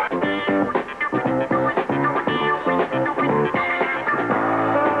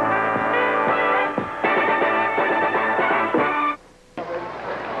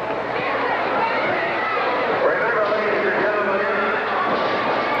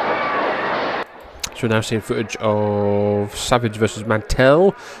 So we're now seeing footage of Savage versus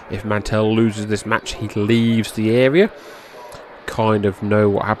Mantell. If Mantell loses this match, he leaves the area. Kind of know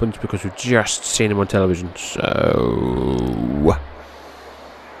what happens because we've just seen him on television. So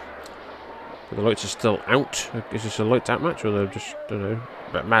the lights are still out. Is this a lights out match, or they're just, I don't know.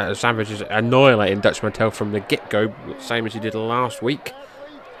 But Savage is annihilating Dutch Mantell from the get-go, same as he did last week.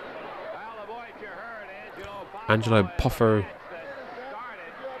 Angelo Poffer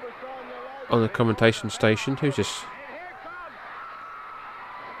on the commentation station. Who's this?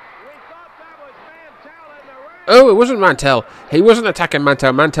 Oh, it wasn't Mantell. He wasn't attacking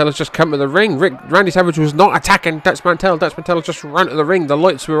Mantell. Mantell has just come to the ring. Randy Savage was not attacking Dutch Mantell. Dutch Mantell has just ran to the ring. The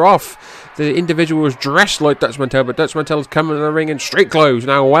lights were off. The individual was dressed like Dutch Mantell, but Dutch Mantell has come to the ring in street clothes.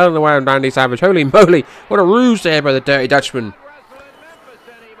 Now well in the way of Randy Savage. Holy moly. What a ruse there by the Dirty Dutchman.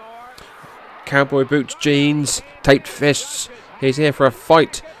 Cowboy boots, jeans, taped fists. He's here for a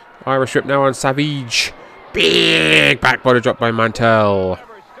fight. Irish whip now on Savage. Big back body drop by Mantell.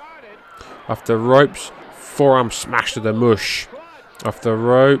 Off the ropes. Forearm smash to the mush. Off the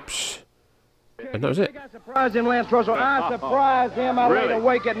ropes. And that was it. I surprised him, Lance Russell. I surprised him. I laid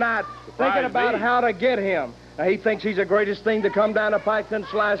awake at night thinking about how to get him. Now, he thinks he's the greatest thing to come down the pike since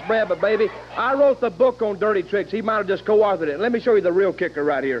sliced bread, but baby, I wrote the book on dirty tricks. He might have just co-authored it. Let me show you the real kicker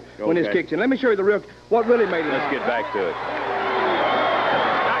right here when his kicks in. Let me show you the real, what really made him. Let's get back to it.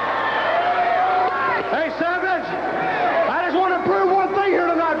 Hey, Savage, I just want to prove one thing here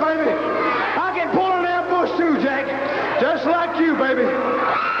tonight, baby. I can pull an ambush too, Jack. Just like you, baby.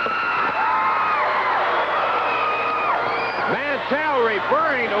 Mantell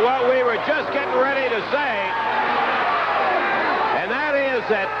referring to what we were just getting ready to say, and that is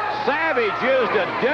that Savage used a